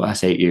doing for the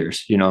last 8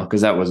 years? Because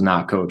that was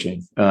not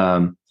coaching.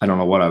 I don't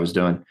know what I was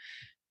doing.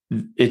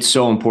 it's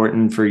so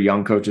important for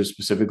young coaches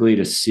specifically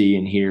to see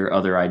and hear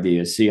other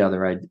ideas, see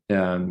other,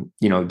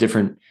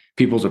 different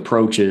people's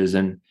approaches,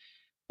 and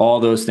all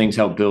those things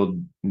help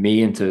build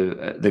me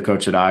into the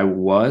coach that I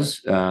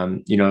was.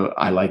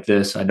 I like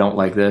this, I don't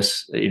like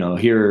this,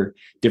 here are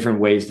different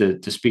ways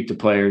to speak to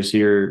players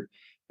here.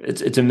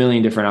 It's a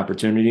million different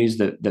opportunities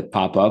that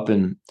pop up.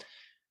 And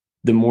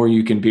the more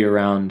you can be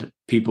around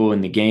people in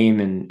the game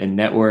and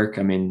network,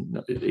 I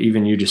mean,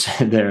 even you just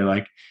said there,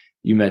 like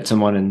you met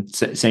someone in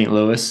St.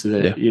 Louis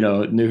that,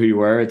 knew who you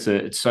were.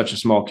 It's such a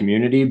small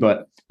community,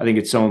 but I think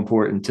it's so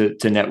important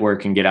to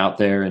network and get out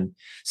there and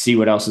see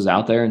what else is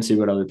out there and see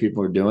what other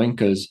people are doing.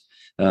 Cause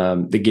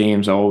the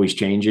game's always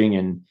changing,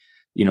 and,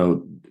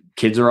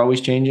 kids are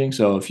always changing.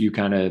 So if you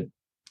kind of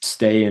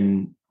stay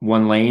in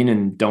one lane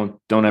and don't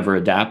ever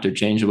adapt or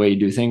change the way you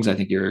do things, I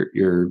think you're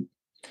going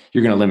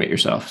to limit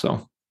yourself.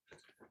 So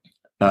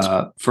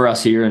for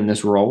us here in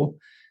this role,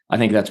 I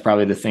think that's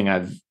probably the thing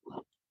I've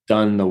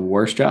done the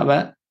worst job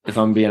at, if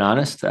I'm being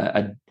honest.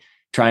 I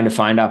trying to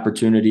find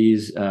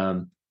opportunities.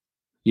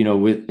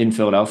 In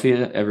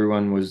Philadelphia,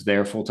 everyone was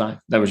there full time.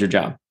 That was your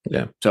job.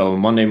 Yeah. So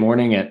Monday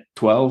morning at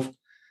 12,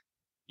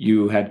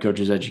 you had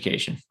coaches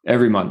education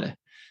every Monday.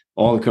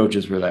 All the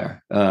coaches were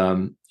there.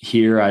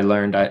 Here I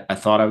learned, I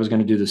thought I was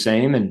going to do the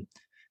same, and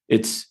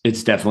it's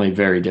definitely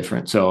very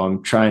different. So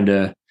I'm trying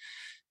to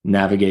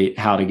navigate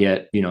how to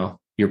get,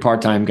 your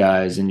part-time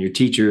guys and your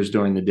teachers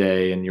during the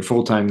day and your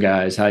full-time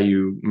guys, how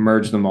you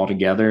merge them all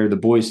together, the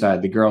boys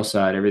side, the girls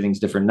side, everything's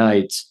different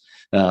nights.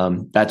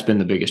 That's been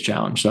the biggest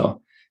challenge.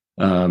 So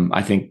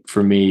I think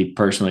for me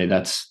personally,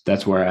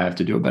 that's where I have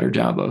to do a better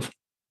job of.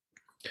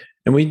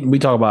 And we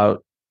talk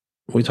about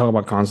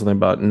constantly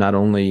about, not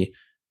only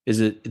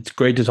it's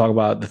great to talk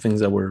about the things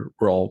that we're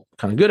all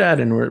kind of good at,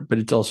 but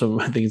it's also,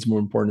 I think it's more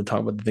important to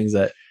talk about the things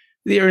that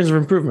the areas of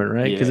improvement,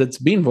 right? Because it's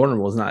being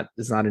vulnerable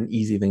it's not an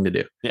easy thing to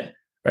do. Yeah.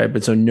 Right.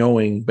 But so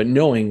knowing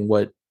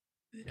what,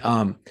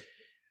 how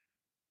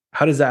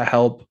does that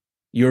help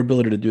your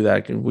ability to do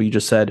that? We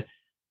just said,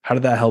 how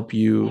did that help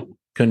you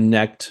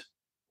connect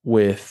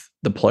with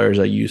the players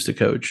that you used to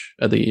coach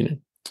at the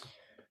union?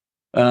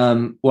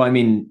 Well, I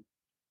mean,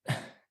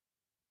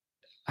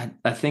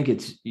 I think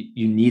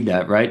you need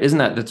that, right?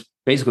 That's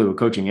basically what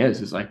coaching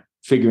is like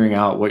figuring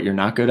out what you're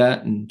not good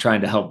at and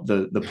trying to help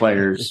the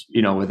players,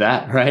 with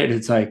that, right?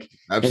 It's like,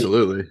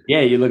 absolutely.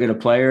 Hey, you look at a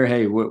player,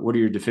 hey, what are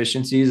your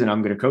deficiencies? And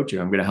I'm going to coach you.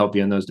 I'm going to help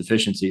you in those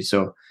deficiencies.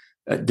 So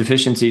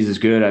deficiencies is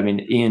good. I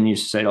mean, Ian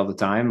used to say it all the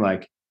time,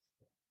 like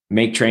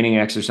make training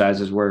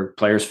exercises where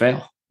players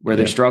fail, where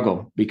they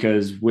struggle,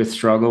 because with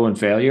struggle and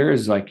failure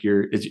is like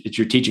it's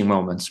your teaching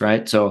moments,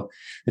 right? So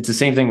it's the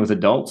same thing with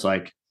adults,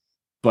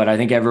 but I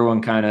think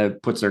everyone kind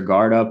of puts their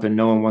guard up and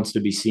no one wants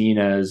to be seen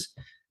as,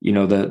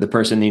 the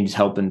person needs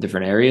help in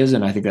different areas.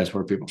 And I think that's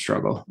where people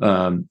struggle.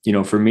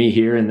 For me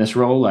here in this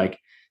role, like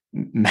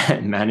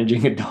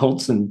managing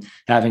adults and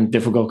having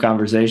difficult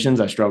conversations,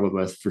 I struggled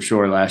with for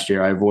sure last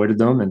year. I avoided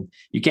them, and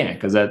you can't,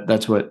 because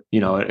that's what,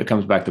 it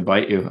comes back to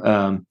bite you.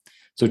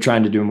 So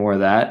trying to do more of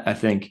that, I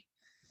think,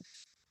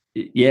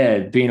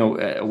 being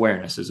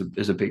awareness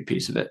is a big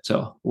piece of it.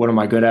 So what am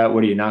I good at?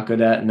 What are you not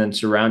good at? And then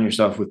surround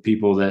yourself with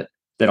people that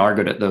are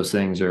good at those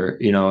things, or,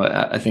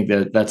 I think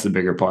that's the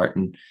bigger part.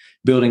 And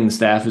building the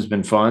staff has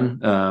been fun.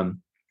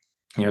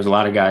 There's a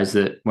lot of guys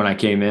that when I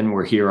came in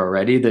were here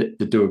already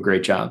that do a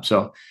great job.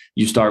 So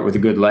you start with a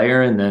good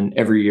layer, and then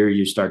every year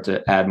you start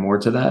to add more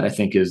to that, I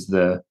think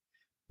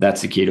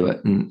that's the key to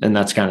it. And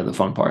that's kind of the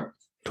fun part.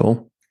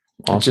 Cool.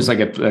 Awesome. It's just like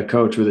a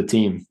coach with a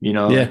team,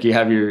 like you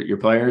have your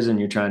players and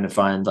you're trying to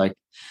find like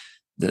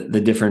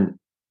the different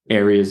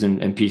areas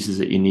and pieces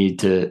that you need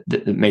to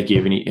make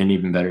you an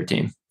even better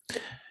team.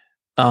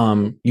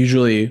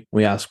 Usually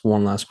we ask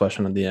one last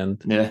question at the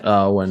end.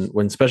 Yeah. When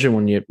especially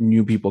when you have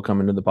new people come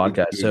into the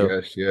podcast. So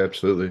yes, yeah,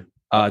 absolutely.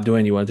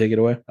 Dwayne, you want to take it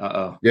away?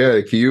 Yeah.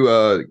 Can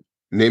you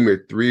name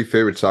your 3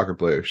 favorite soccer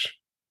players?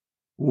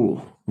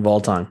 Ooh, of all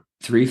time.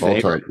 3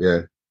 favorite. All time.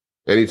 Yeah.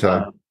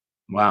 Anytime.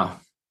 Wow.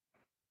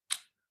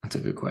 That's a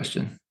good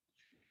question.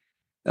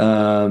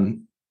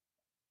 Zidane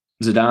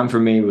for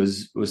me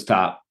was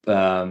top.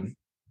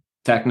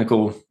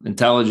 Technical,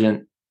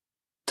 intelligent,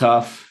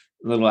 tough,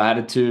 little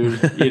attitude,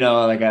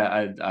 like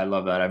I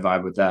love that. I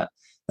vibe with that.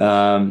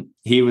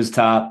 He was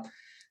top.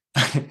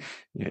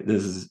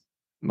 This is,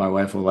 my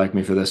wife will like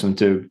me for this one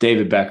too.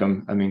 David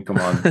Beckham. I mean, come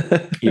on,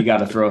 you got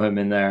to throw him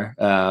in there.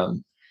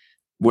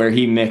 Where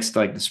he mixed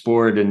like the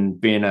sport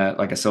and being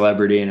a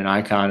celebrity and an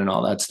icon and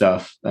all that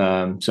stuff.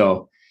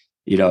 So,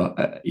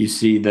 you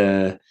see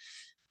the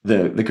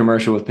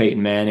commercial with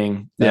Peyton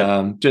Manning.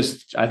 I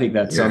think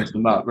that sums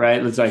him up,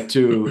 right? It's like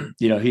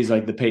he's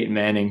like the Peyton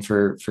Manning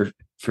for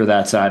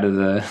that side of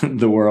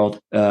the world.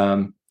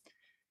 And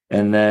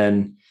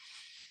then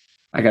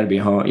I got to be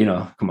home,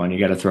 come on, you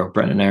got to throw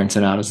Brendan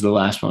Aronson out as the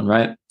last one,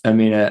 right? I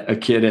mean, a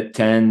kid at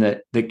 10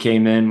 that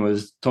came in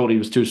was told he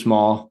was too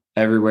small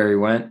everywhere he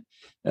went,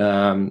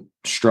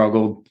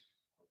 struggled,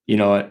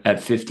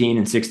 at 15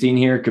 and 16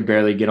 here, could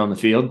barely get on the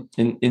field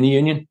in the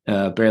Union,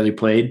 barely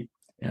played.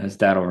 his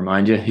dad will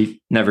remind you,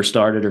 he never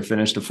started or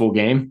finished a full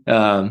game.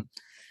 And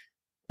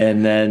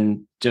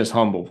then just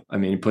humble. I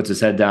mean, he puts his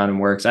head down and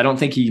works. I don't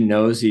think he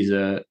knows he's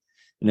an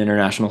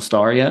international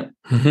star yet,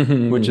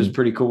 which is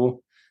pretty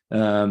cool.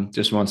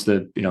 Just wants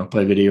to,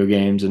 play video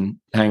games and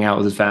hang out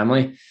with his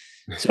family.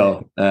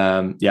 So,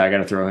 I got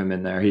to throw him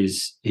in there.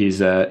 He's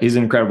an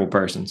incredible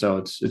person. So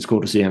it's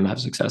cool to see him have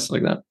success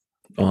like that.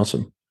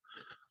 Awesome.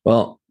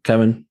 Well,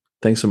 Kevin,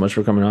 thanks so much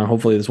for coming on.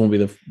 Hopefully this won't be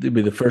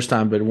the first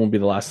time, but it won't be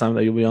the last time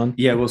that you'll be on.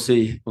 Yeah, we'll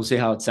see. We'll see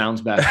how it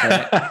sounds back.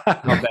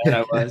 How bad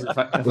I was.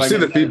 We'll see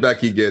the feedback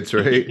he gets,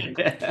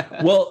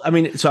 right? Well, I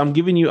mean, so I'm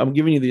giving you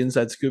the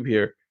inside scoop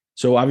here.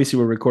 So obviously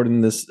we're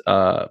recording this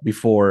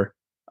before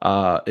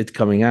it's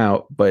coming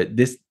out, but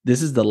this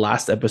is the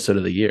last episode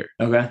of the year.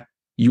 Okay.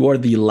 You are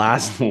the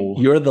last.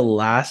 You're the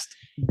last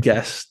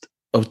guest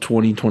of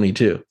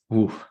 2022.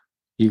 Ooh.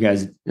 You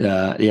guys,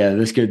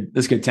 this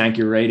could tank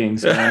your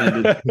ratings going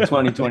into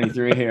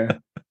 2023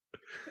 here.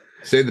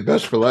 Save the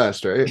best for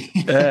last, right?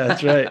 Yeah,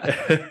 that's right.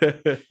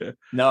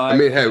 No, I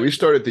mean, hey, we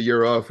started the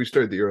year off. We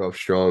started the year off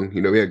strong.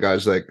 We had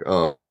guys like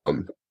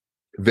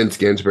Vince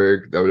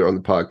Gansberg that were on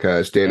the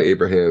podcast, Dan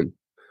Abraham.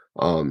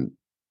 What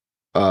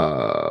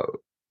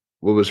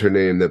was her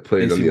name that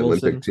played Stacey on the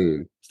Wilson. Olympic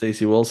team?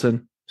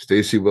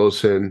 Stacey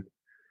Wilson.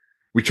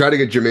 We tried to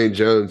get Jermaine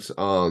Jones.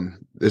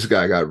 This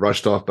guy got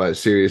rushed off by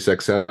Sirius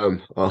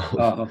XM.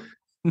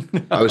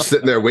 I was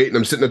sitting there waiting.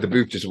 I'm sitting at the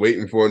booth just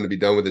waiting for him to be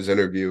done with his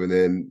interview. And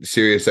then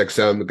Sirius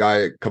XM,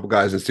 a couple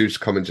guys in suits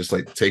come and just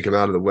like take him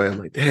out of the way. I'm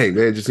like, dang,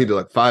 man, just needed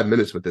like 5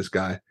 minutes with this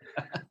guy.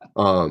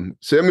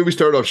 We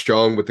started off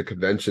strong with the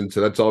convention. So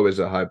that's always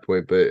a high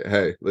point. But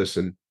hey,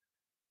 listen,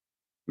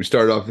 we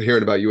started off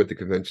hearing about you at the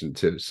convention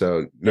too.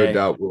 So no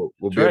doubt we'll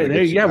be right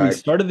there. Yeah, we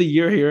started the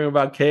year hearing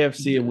about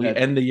KFC and we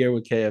end the year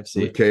with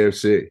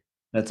KFC.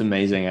 That's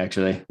amazing,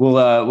 actually.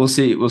 We'll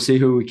see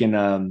who we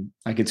can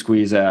I could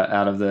squeeze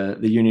out of the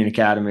Union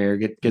Academy or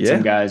get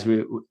some guys.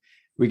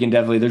 We can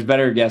definitely. There's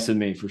better guests than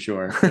me for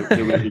sure. We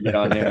can get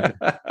on here.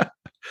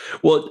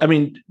 Well, I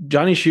mean,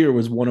 Johnny Shearer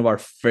was one of our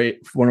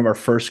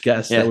first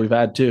guests that we've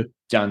had too.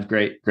 John's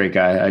great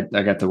guy.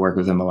 I got to work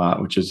with him a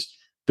lot, which has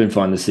been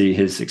fun to see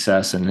his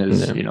success and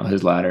his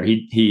his ladder.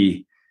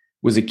 He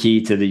was a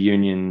key to the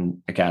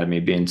Union Academy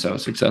being so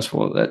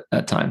successful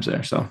at times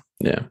there. So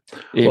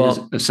was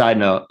a side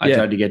note. I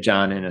tried to get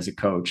John in as a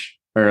coach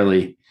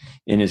early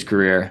in his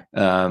career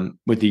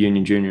with the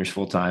Union Juniors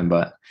full time,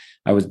 but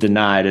I was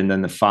denied. And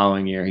then the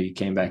following year he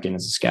came back in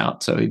as a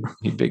scout. So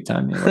he big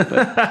time me a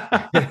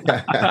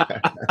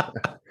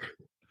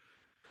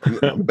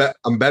little bit.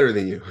 I'm better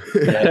than you.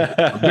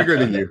 I'm bigger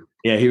than you.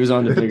 Yeah, he was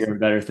on to bigger and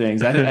better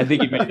things. I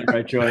think he made the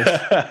right choice.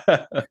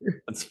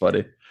 That's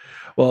funny.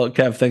 Well,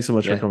 Kev, thanks so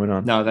much for coming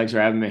on. No, thanks for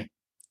having me.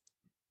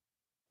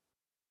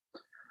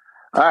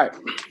 All right.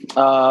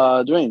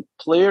 Dwayne,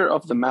 player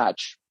of the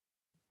match.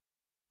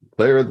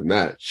 Player of the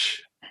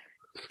match.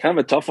 Kind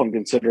of a tough one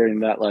considering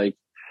that, like,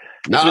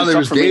 there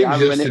was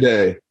games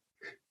yesterday.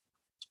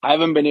 I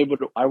haven't been able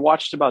to. I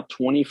watched about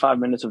 25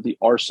 minutes of the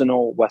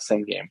Arsenal West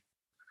Ham game.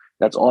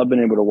 That's all I've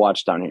been able to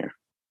watch down here.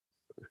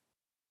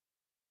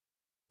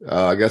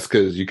 I guess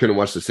because you couldn't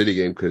watch the City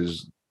game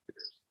because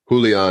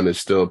Julian is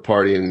still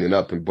partying it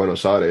up in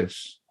Buenos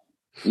Aires.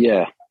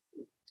 Yeah.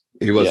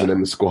 He wasn't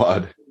in the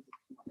squad.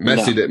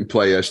 Messi didn't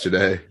play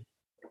yesterday.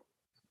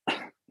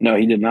 No,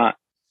 he did not.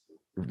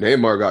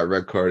 Neymar got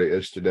red carded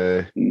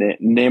yesterday.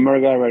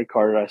 Neymar got red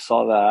carded. I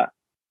saw that.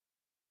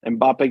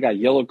 Mbappe got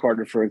yellow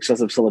carded for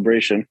excessive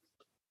celebration.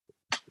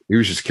 He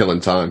was just killing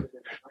time.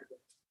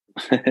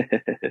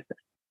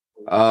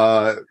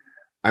 I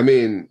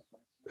mean,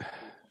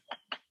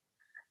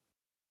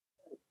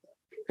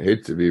 I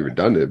hate to be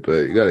redundant,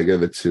 but you got to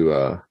give it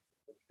to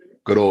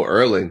good old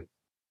Erling.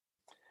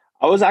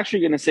 I was actually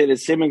going to say the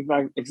same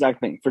exact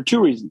thing for two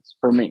reasons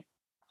for me.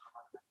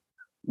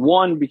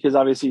 One, because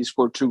obviously he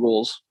scored 2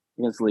 goals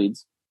against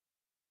Leeds.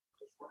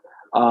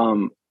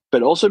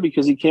 But also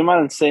because he came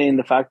out and saying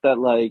the fact that,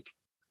 like,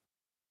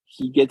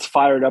 he gets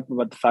fired up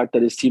about the fact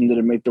that his team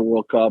didn't make the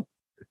World Cup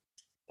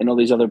and all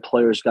these other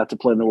players got to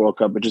play in the World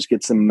Cup. It just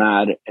gets him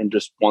mad and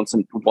just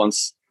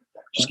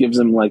just gives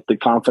him, like, the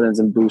confidence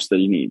and boost that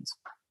he needs.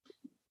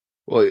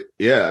 Well,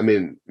 yeah, I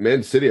mean,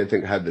 Man City, I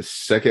think, had the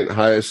second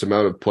highest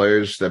amount of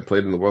players that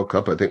played in the World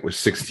Cup. I think was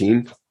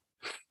 16.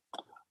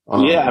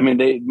 Yeah, I mean,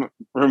 they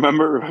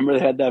remember they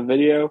had that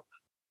video.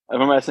 I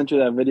remember I sent you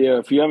that video.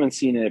 If you haven't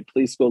seen it,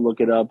 please go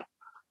look it up.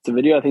 It's a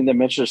video I think that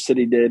Manchester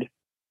City did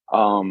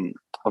of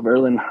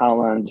Erling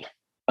Haaland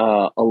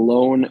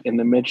alone in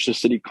the Manchester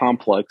City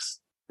complex,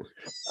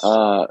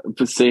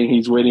 saying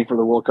he's waiting for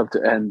the World Cup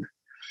to end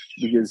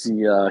because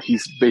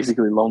he's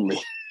basically lonely.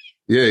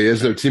 Yeah, he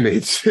has no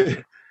teammates.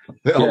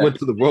 They all went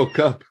to the World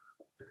Cup.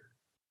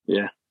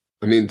 Yeah.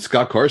 I mean,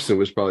 Scott Carson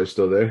was probably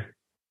still there.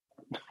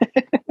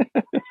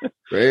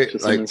 Right?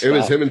 Just like, it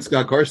was him and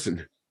Scott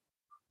Carson.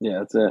 Yeah,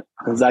 that's it.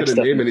 And Zach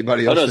name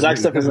anybody else. Zach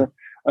Steffen's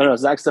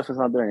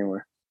not there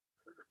anymore.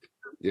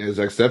 Yeah,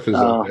 Zach Steffen's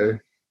not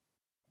there.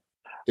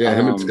 Yeah,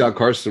 him and Scott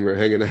Carson were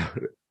hanging out.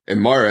 And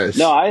Mahrez.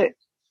 No, I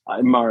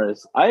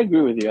Maris, I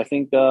agree with you. I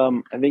think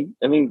Erling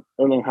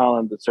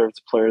Haaland deserves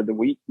the player of the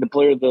week,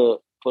 Player of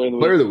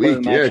the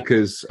week, yeah, match.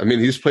 because I mean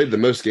he's played the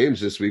most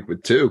games this week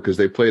with 2 because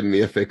they played in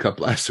the FA Cup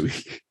last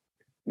week.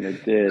 They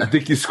did. I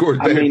think he scored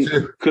there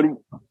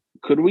too.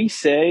 Could we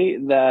say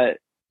that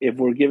if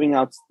we're giving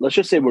out, let's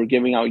just say we're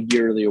giving out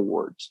yearly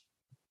awards,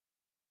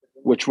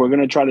 which we're going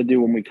to try to do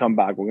when we come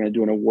back. We're going to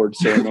do an award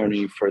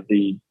ceremony for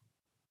the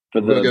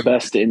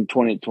best in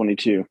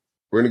 2022.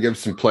 We're going to give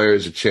some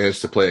players a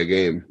chance to play a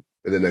game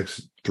in the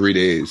next 3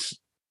 days.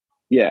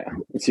 Yeah,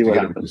 let's see what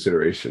happens.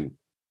 Consideration.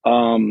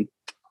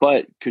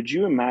 But could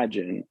you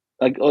imagine,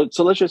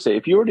 so let's just say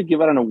if you were to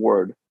give out an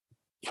award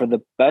for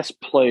the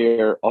best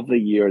player of the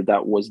year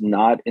that was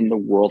not in the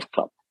World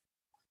Cup,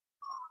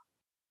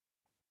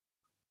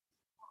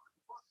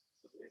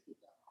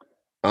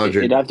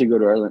 it'd have to go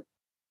to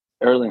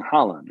Erling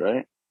Haaland,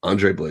 right?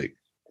 Andre Blake.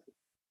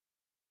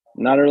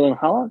 Not Erling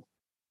Haaland?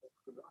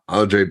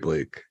 Andre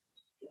Blake.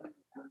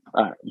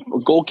 All right.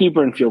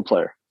 Goalkeeper and field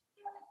player.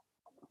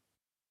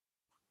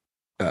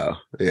 Oh,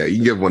 yeah, you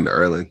can give one to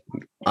Erling.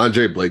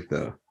 Andre Blake,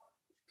 though.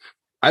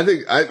 I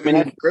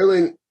mean,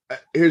 Erling,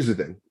 here's the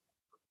thing.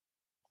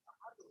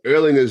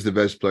 Erling is the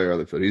best player on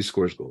the field. He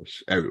scores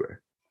goals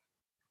everywhere.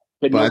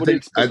 But I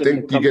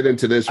think you get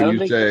into this when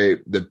you say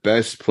the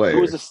best player.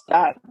 There was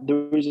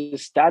a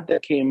stat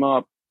that came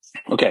up.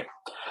 Okay.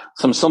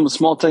 Some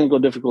small technical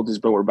difficulties,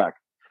 but we're back.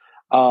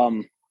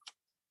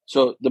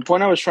 So the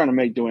point I was trying to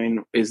make, Dwayne,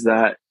 is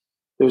that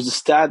there was a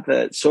stat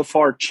that so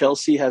far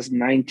Chelsea has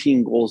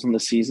 19 goals in the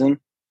season,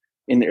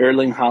 and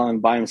Erling Haaland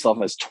by himself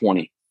has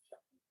 20.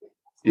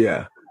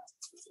 Yeah.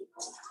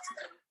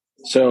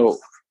 So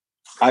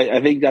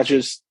I think that's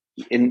just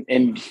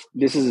and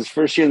this is his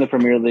first year in the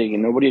Premier League,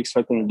 and nobody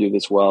expected him to do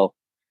this well,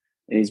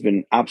 and he's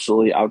been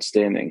absolutely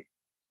outstanding.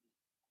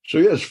 So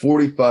he has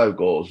 45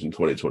 goals in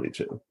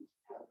 2022.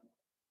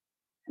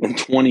 And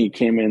 20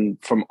 came in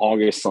from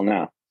August till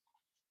now.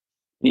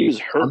 He was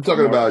hurt. I'm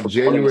talking about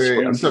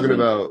January. I'm talking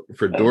about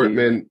for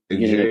Dortmund in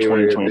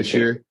January of this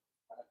year.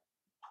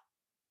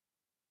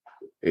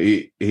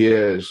 He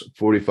has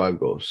 45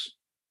 goals.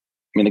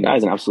 I mean, the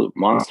guy's an absolute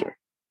monster.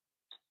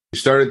 He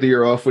started the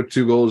year off with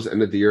 2 goals,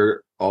 ended the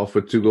year off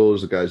with 2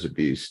 goals. The guy's a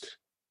beast.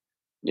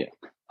 Yeah.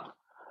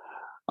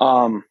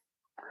 All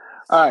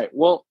right.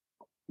 Well,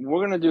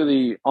 we're gonna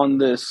do on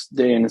this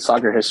day in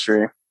soccer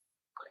history.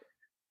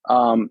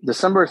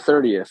 December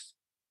 30th,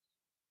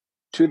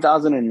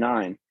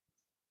 2009.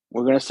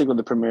 We're gonna stick with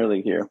the Premier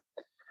League here.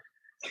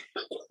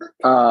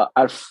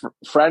 At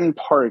Fratton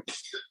Park,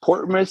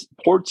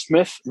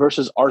 Portsmouth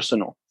versus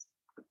Arsenal.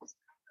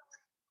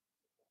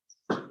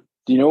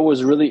 Do you know what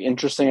was really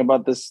interesting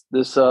about this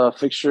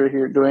fixture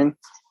here, Dwayne?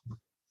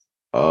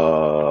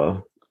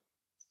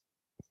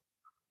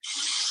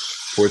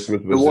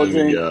 Portsmouth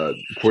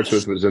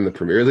was in the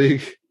Premier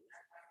League.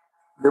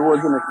 There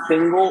wasn't a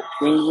single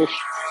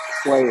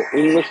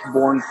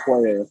English-born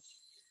player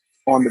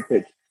on the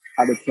pitch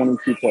out of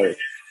 22 players.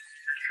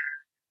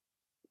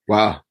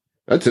 Wow,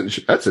 that's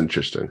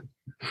interesting.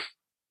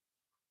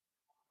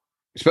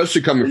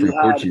 Especially coming from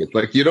Portsmouth.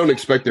 Like, you don't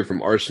expect it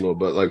from Arsenal,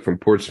 but like from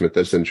Portsmouth,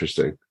 that's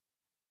interesting.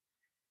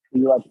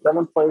 You had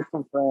 7 players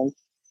from France.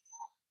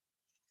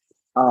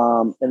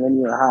 And then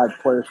you had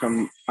players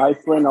from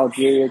Iceland,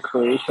 Algeria,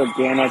 Croatia,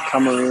 Ghana,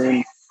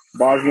 Cameroon,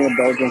 Bosnia,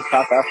 Belgium,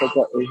 South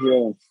Africa,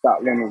 Israel, and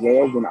Scotland,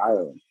 Wales, and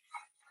Ireland.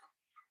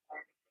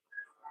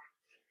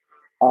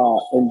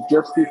 And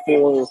just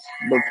before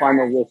the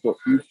final whistle,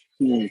 each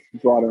team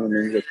brought in an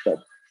English sub.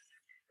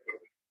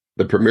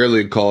 The Premier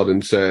League called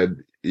and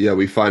said, yeah,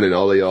 we finding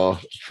all of y'all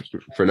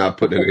for not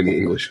putting in any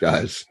English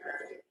guys.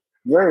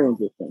 Very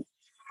interesting.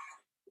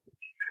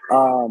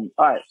 All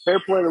right,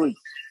 fair play of the week.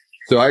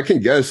 So I can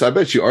guess. I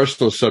bet you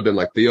Arsenal subbed in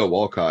like Theo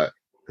Walcott.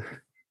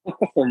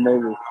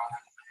 Maybe.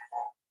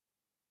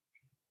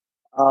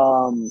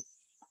 All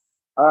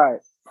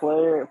right,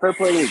 fair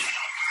play of the week.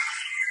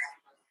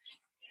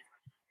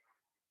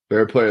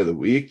 Fair player of the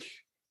week?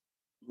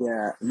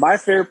 Yeah, my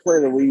fair play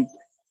of the week,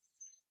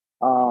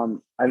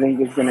 I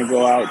think is going to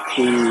go out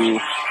to,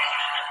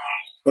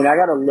 and I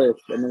got a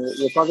list, and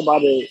we'll talk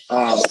about it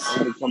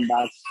when we come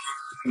back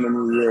in the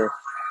new year,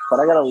 but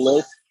I got a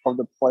list of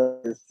the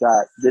players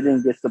that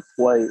didn't get to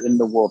play in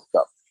the World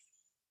Cup.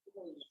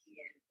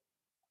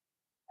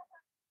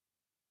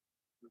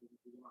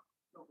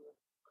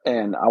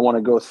 And I want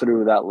to go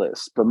through that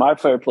list. But my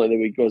fair play of the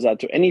week goes out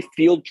to any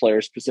field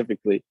player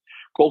specifically.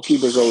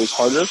 Goalkeeper is always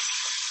harder.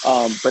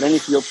 But any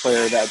field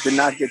player that did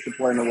not get to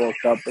play in the World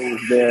Cup, that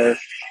was there,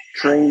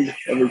 trained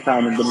every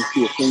time, and didn't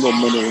see a single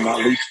minute in at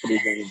least 3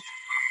 games.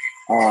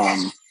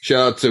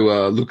 Shout out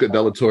to Luca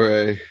Della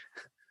Torre.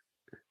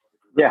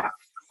 Yeah.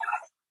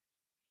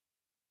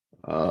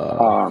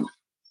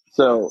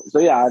 So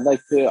yeah, I'd like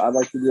to do a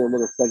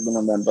little segment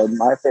on them. But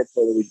my fair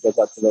play of the week goes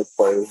out to those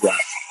players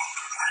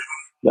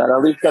that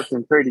at least got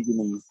some trading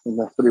in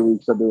the 3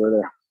 weeks that they were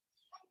there.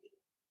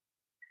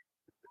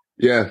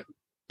 Yeah.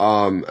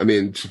 I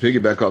mean, to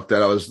piggyback off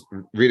that, I was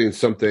reading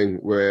something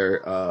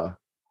where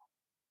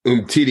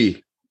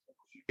Umtiti,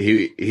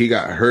 he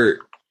got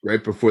hurt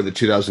right before the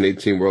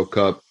 2018 World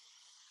Cup,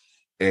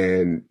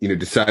 and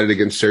decided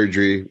against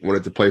surgery,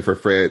 wanted to play for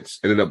France,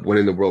 ended up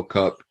winning the World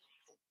Cup.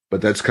 But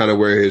that's kind of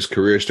where his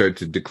career started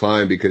to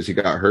decline because he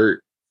got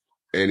hurt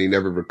and he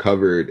never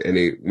recovered, and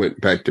he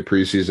went back to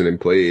preseason and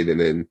played, and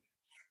then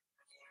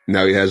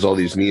now he has all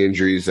these knee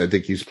injuries. I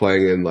think he's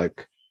playing in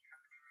like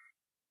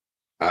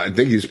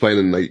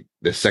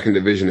the second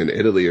division in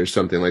Italy or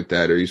something like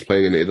that, or he's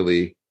playing in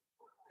Italy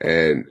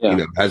and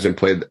hasn't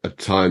played a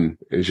ton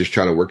and is just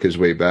trying to work his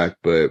way back.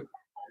 But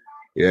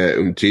yeah,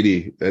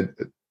 Umtiti,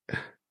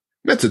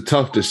 that's a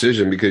tough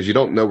decision because you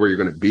don't know where you're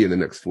going to be in the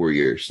next 4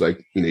 years.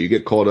 Like, you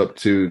get called up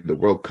to the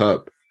World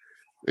Cup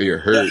and you're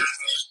hurt,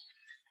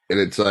 and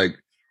it's like,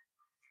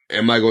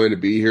 am I going to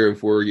be here in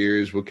 4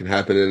 years? What can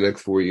happen in the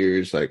next 4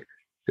 years? Like,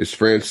 is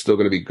France still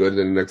going to be good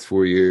in the next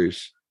 4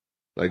 years?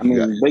 Like, Big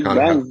Ben, Big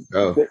Ben's,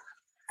 I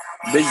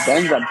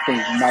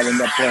think, might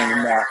end up playing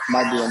in that,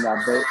 might be in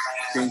that boat.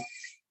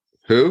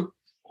 Who?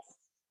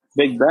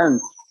 Big Ben.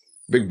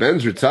 Big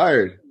Ben's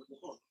retired.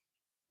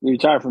 He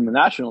retired from the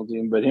national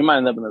team, but he might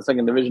end up in the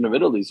second division of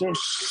Italy soon.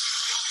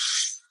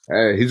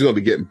 Hey, he's going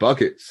to be getting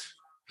buckets.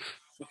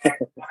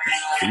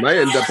 He might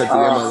end up at the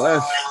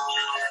MLS.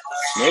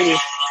 Maybe.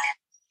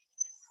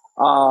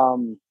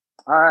 All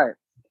right.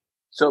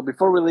 So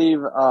before we leave,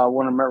 I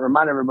want to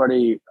remind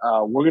everybody,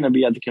 we're going to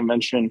be at the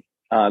convention,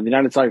 the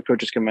United Soccer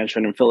Coaches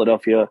Convention in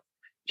Philadelphia,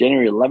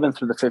 January 11th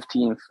through the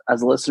 15th.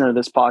 As a listener of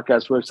this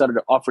podcast, we're excited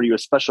to offer you a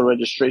special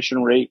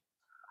registration rate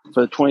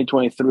for the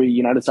 2023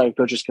 United Soccer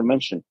Coaches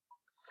Convention.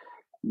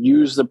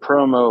 Use the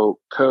promo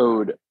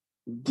code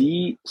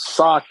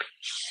DSOC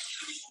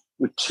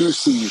with 2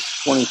 C's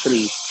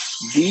 23,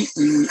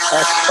 DESOCC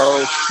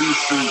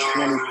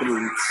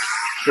 23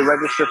 to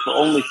register for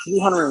only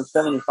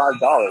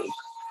 $375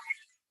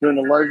 during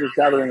the largest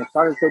gathering of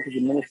soccer coaches,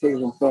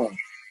 administrators, and fans.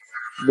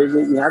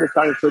 Visit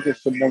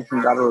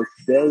UnitedSoccerCoachesConvention.org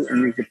today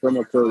and use the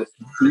promo code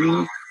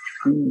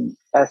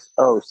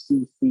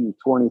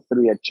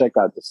DESOCC23 at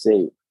checkout to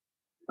save.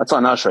 That's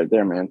on us right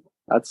there, man.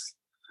 That's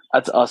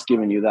us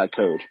giving you that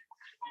code.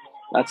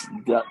 That's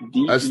the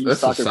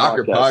That's a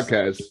soccer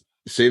podcast.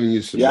 Saving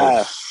you some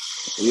money.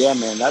 Yeah,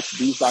 man. That's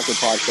the soccer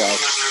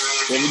podcast.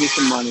 Saving you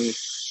some money.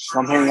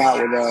 Come hang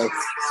out with us.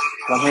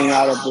 Come hang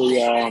out at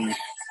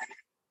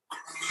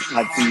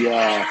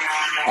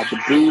the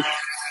booth.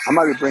 I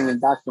might be bringing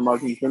back some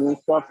Argentinian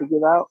stuff to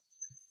give out.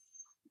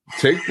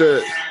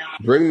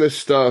 Bring the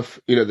stuff.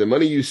 The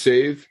money you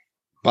save,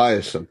 buy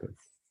us something.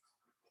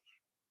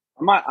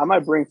 I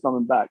might bring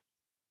something back.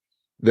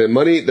 The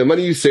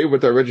money you save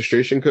with our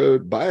registration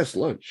code, buy us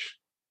lunch.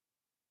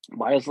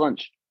 Buy us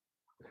lunch.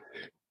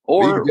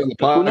 Or you can be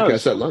on the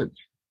podcast at lunch.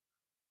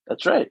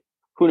 That's right.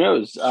 Who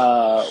knows?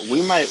 I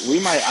might be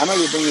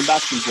bringing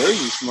back some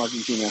jerseys from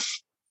Argentina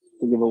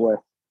to give away.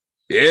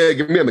 Yeah,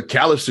 give me a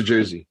McAllister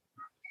jersey.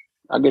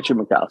 I'll get you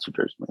a McAllister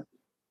jersey, man.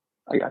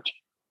 I got you.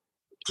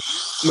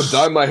 I'm going to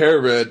dye my hair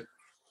red.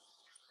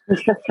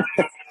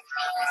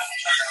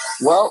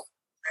 Well,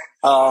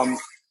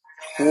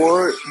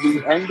 for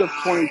the end of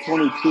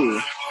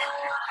 2022,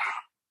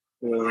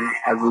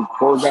 as we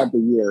close out the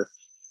year,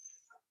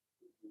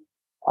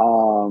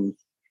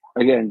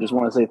 again, just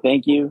want to say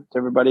thank you to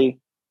everybody.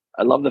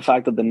 I love the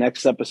fact that the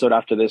next episode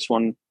after this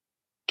one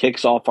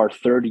kicks off our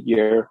third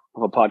year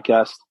of a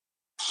podcast.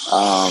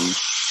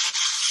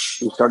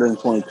 We started in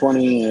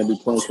 2020 and it'll be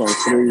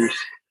 2023.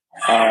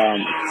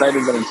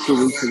 Excited that in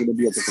 2 weeks we're going to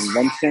be at the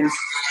convention.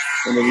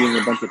 We're going to be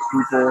meeting a bunch of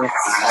people.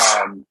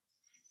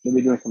 We'll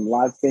be doing some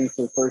live things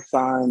for the first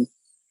time.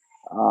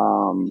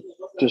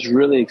 Just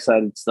really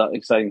exciting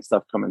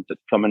stuff coming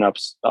up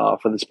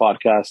for this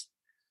podcast.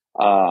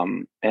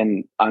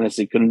 And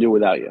honestly, couldn't do it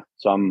without you.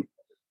 So I'm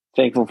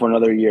thankful for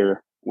another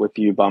year with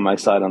you by my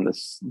side on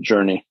this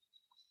journey.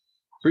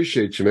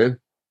 Appreciate you, man.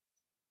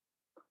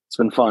 It's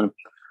been fun.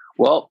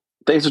 Well,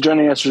 thanks for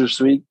joining us this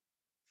week.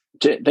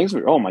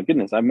 Oh my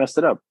goodness, I messed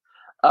it up.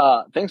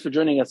 Thanks for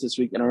joining us this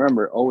week. And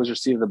remember, always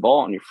receive the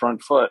ball on your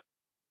front foot.